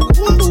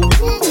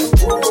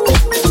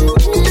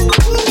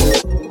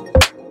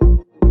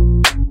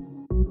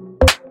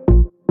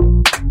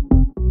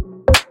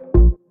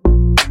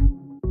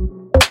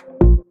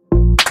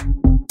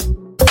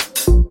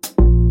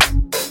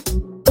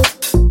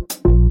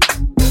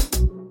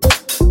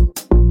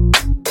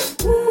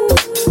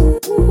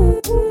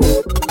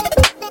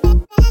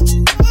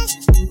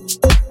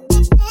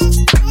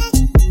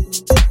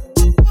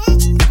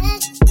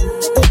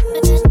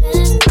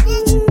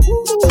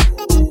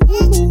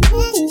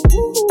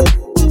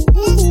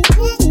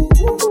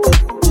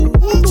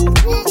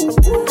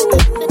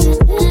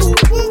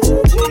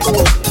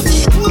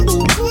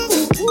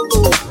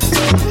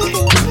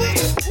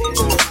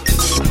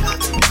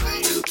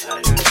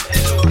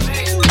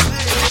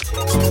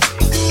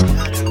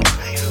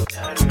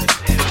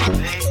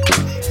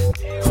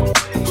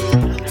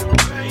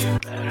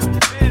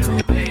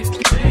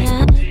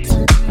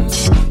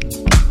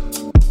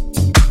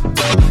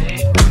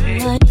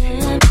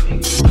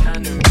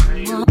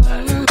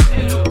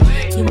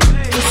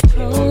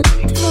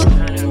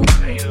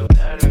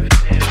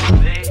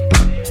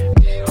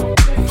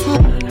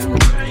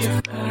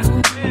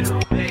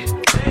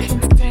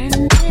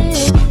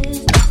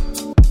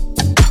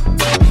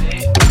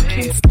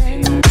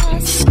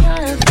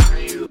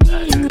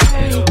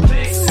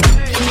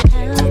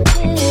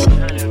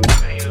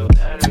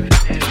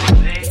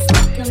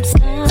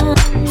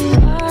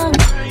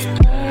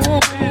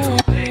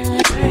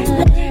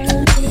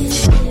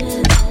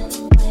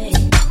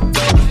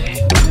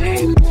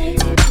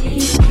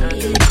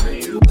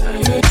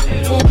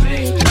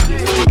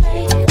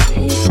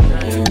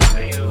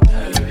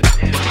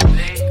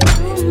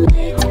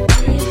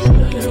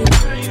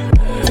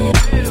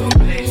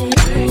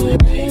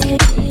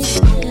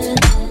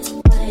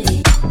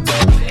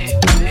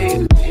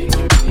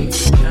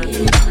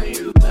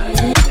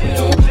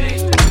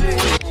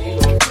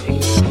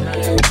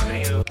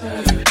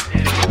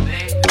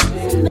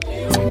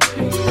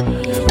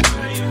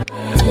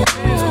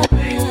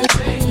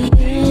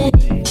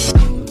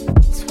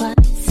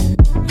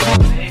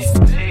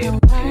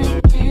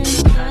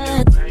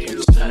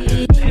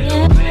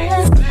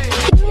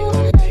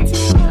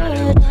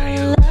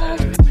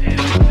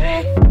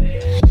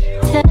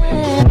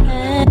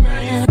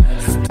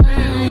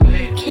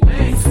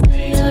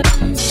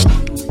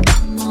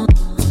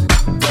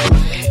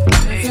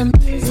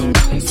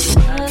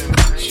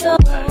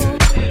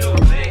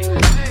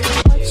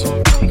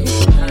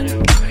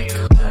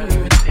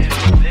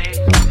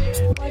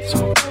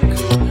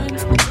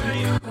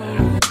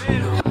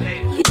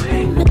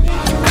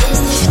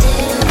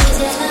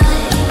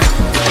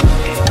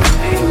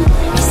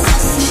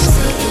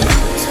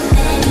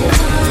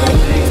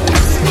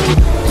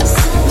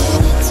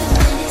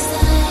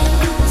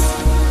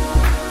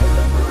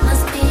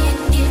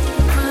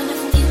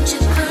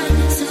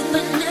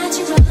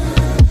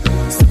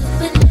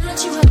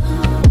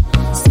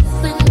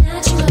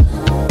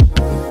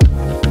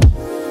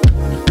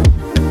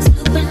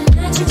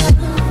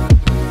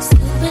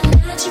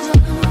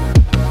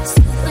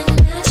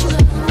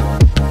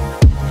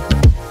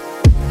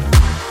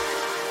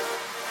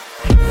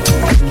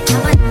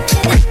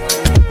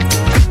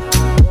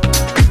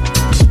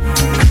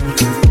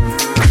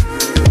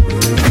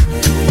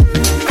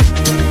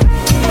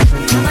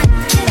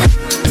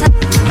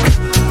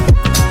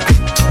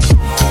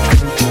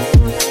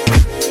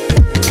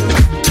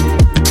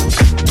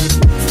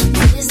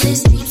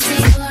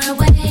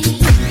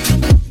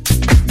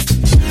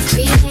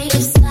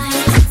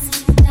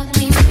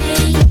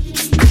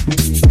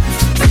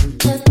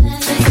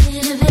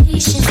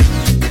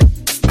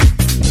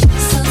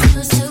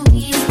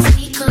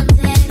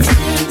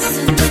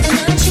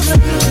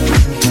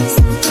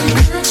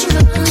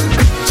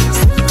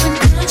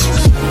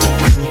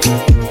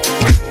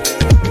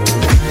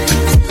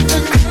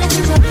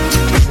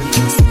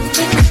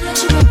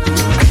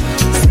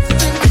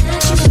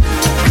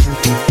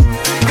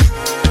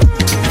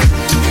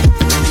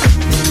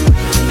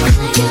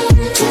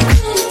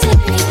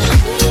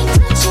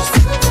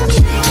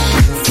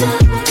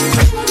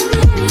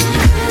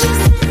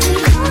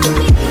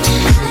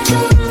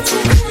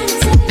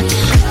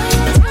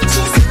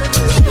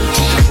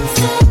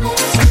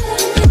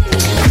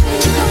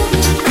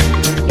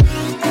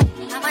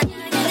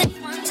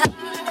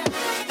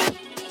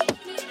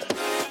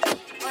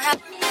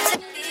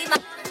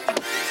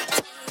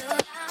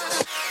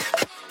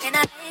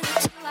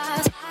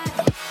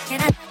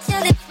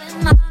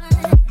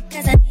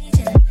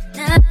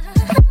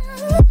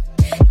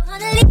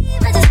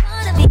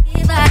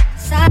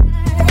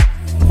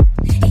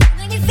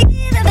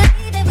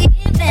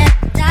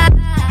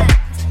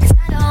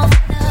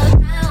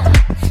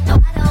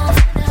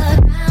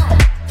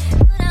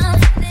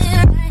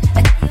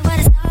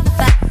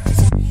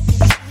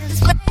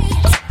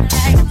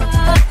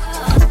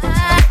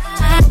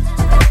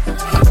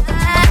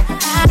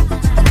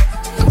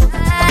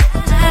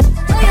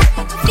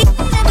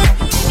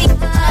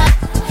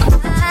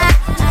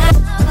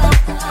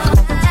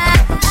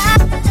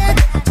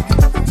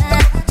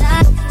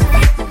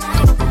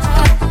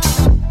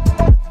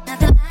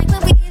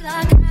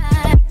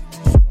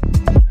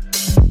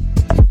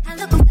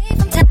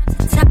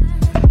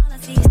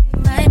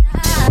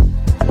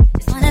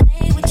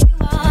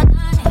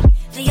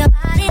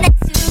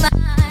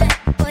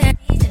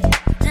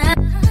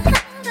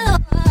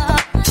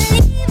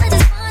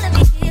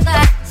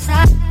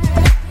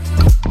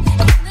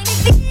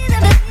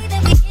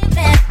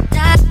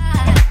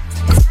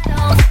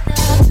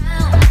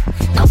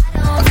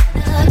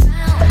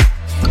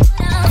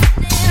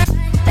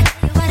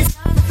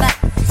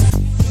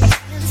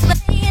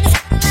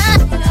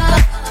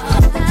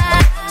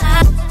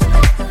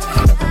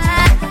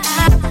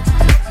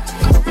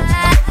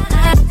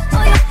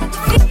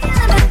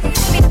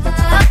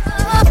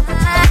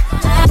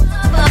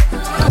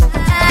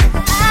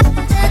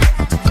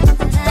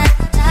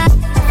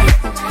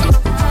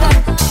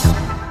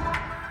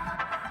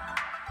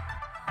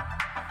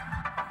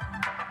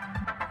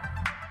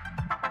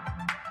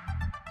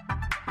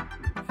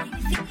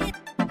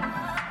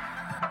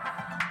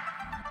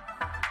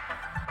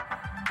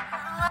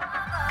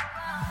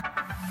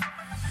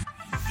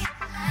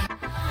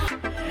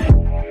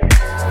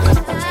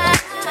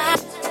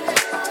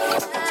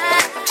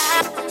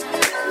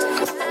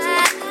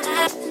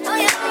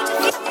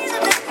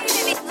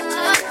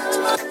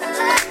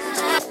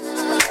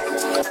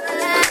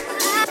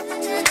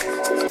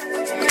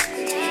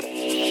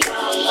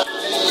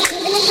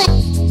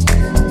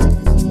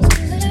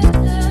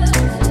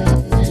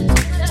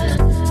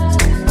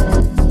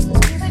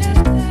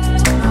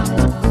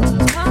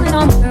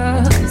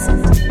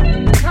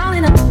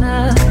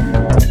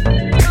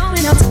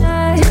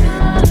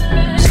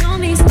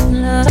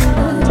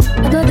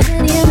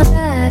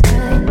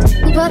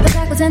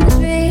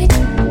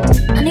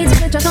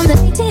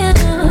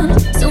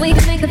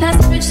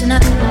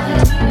 tonight.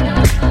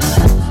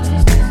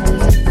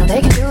 Now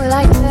they can do it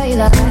like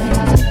daylight,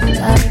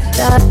 like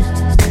that.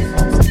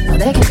 Now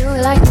they can do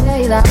it like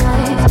daylight,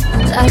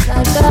 like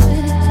that.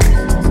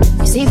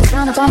 You see the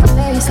frown up on my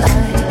face,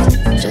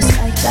 like just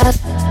like that,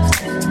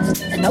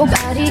 and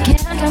nobody can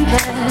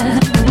compare.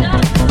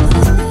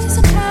 This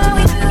is how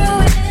we do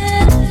it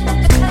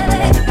in the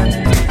night.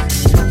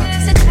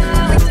 This is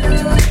how we do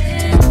it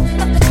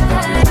in the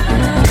night.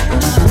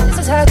 This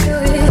is how we do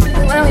it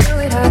when we do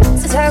it hard.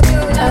 This is how we do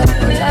it like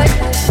that.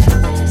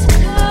 This is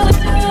how we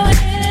do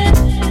it.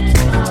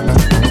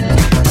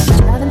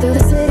 Driving through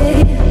the city,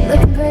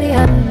 looking pretty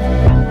hot.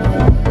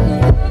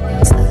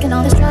 Stuck in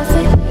all this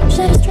traffic,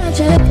 shit is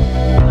tragic.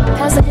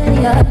 Past the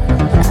Henny up,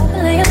 I've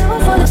been laying low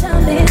for the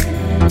time being.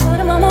 But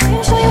I'm on my way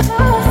to show you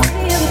how I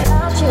feel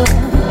without you.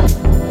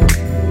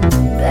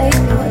 Baby,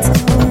 what's up?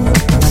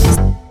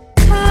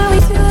 How we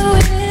do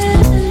it in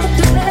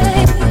the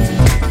night.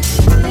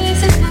 This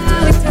is how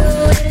we do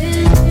it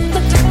in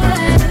the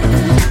night.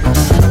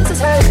 This is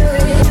how we do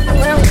it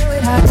when we do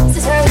it hard. This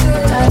is how we do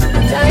it like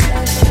that.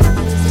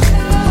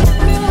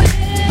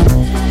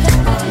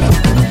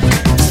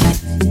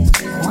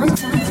 One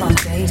time for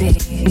baby,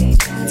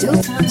 two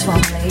times for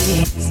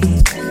ladies,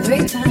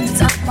 three times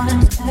it's up on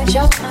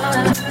your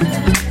mind.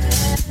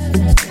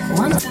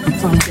 One time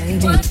for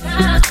baby,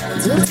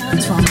 two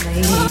times for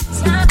ladies,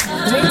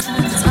 three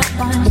times it's up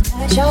on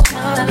your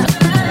mind.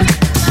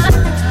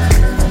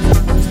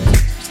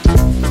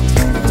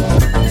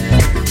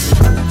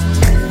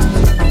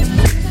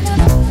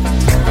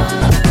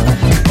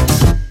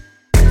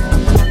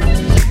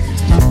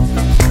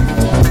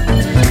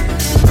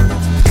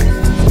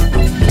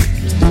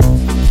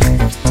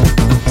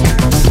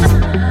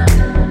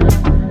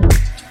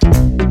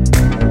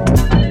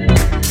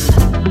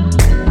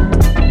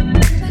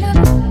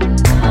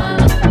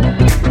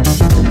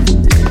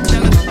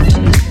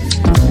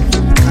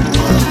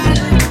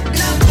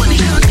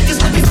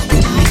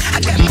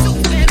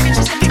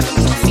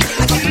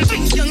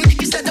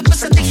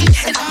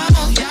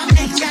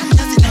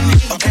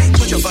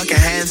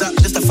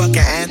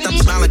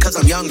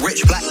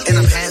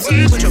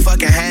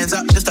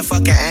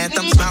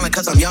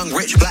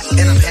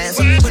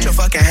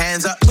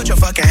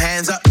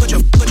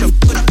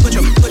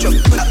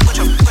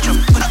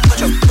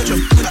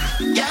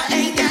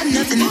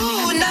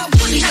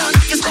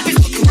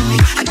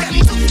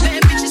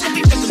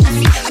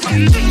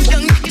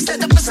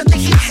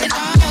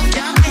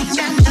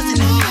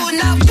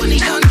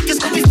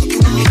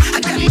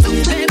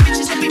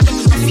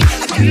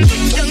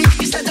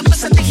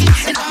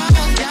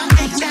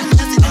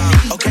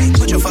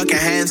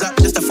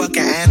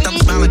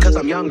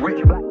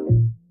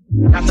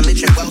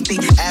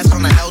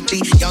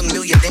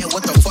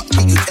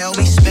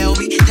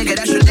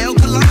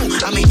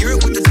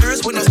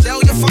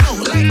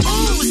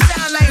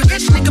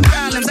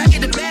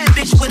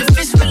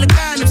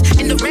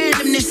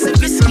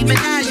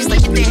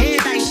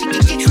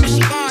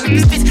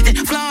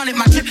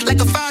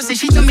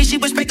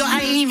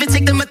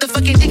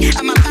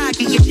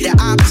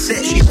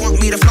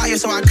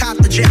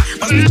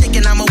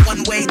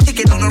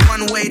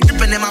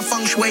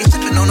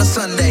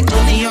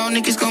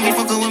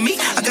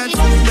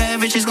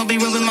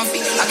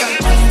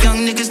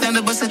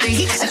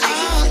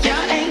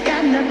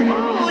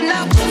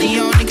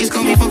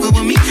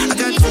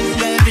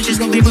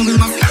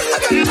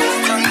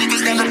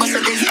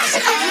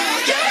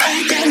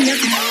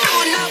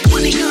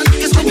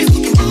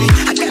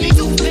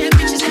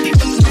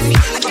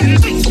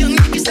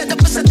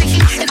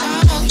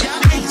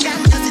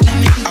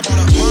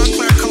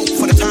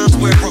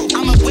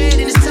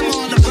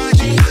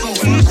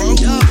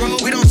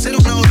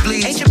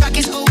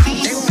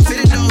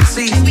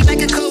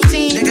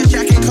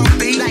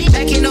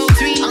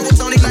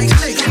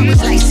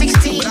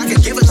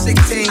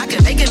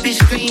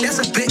 That's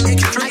a bit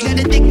extreme. I got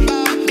a dick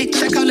ball,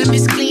 bitch. I call it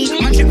Miss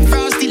Clean. My drip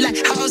frosty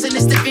like how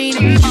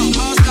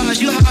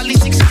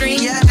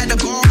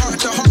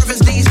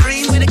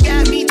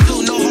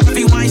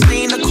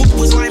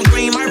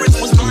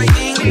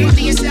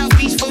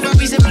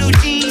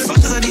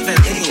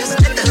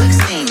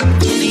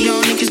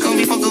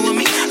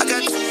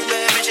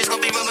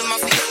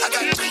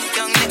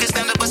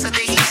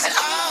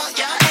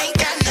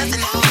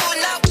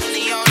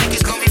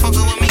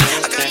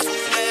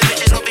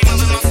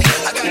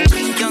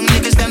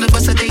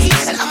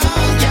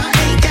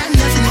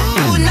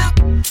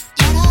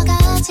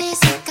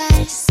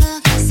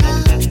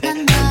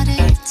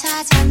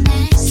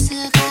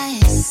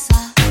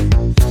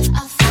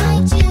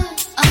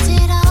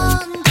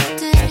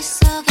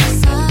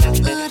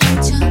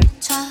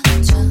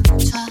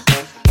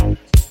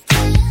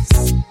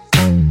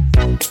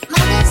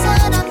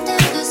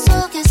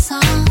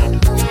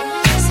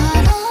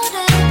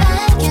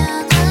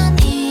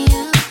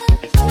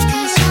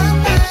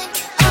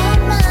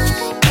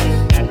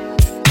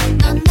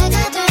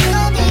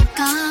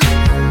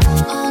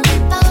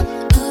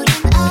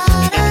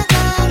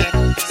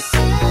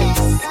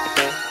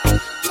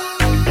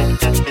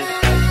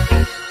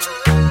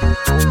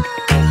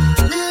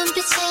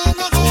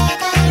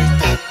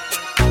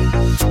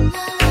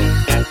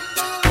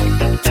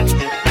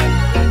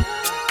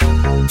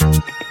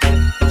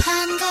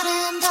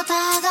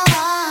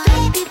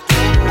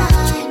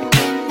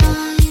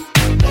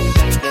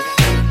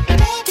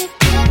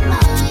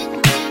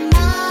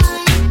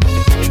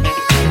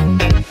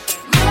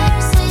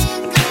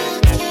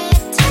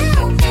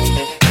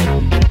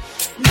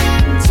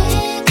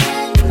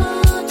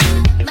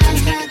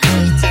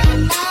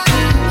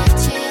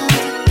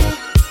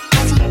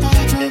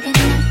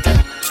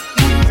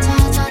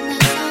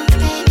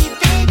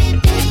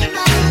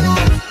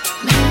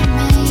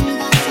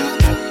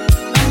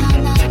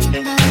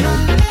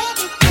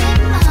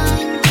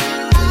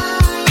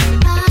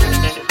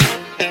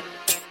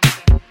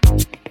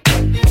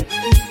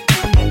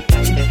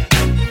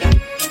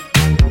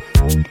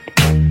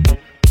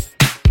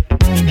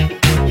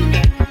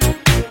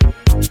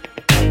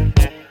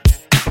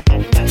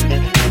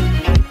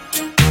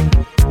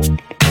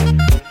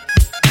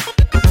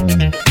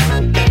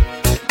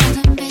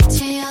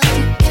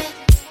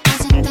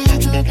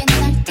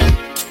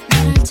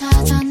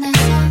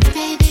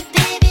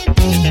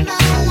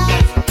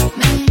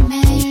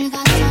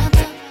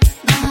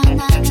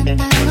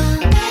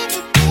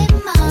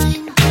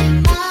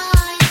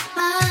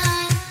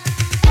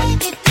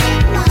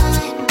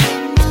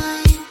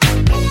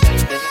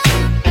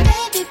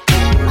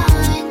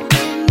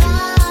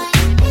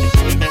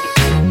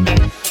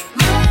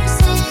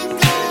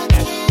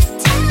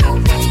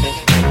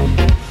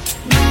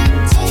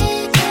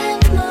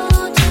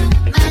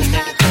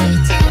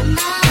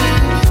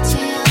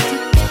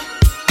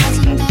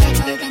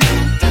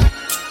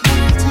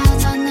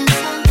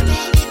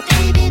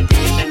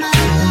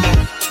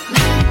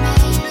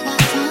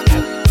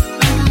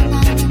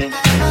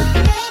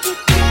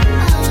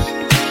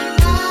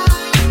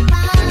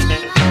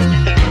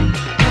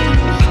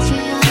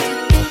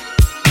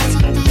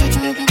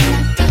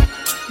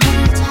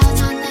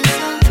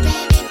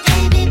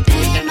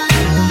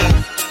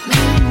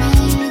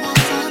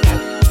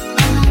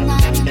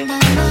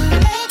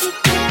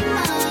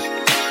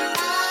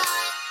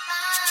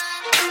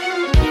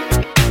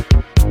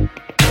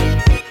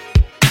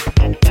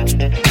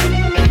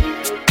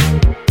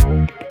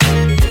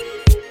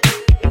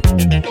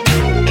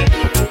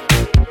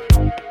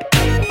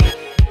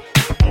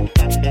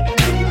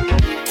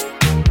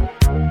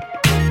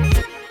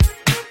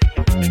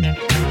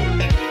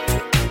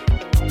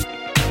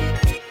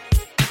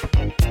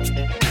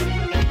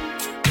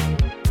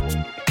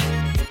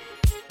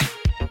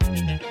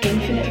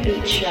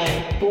Beat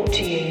Show, brought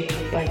to you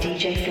by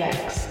DJ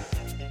Flex.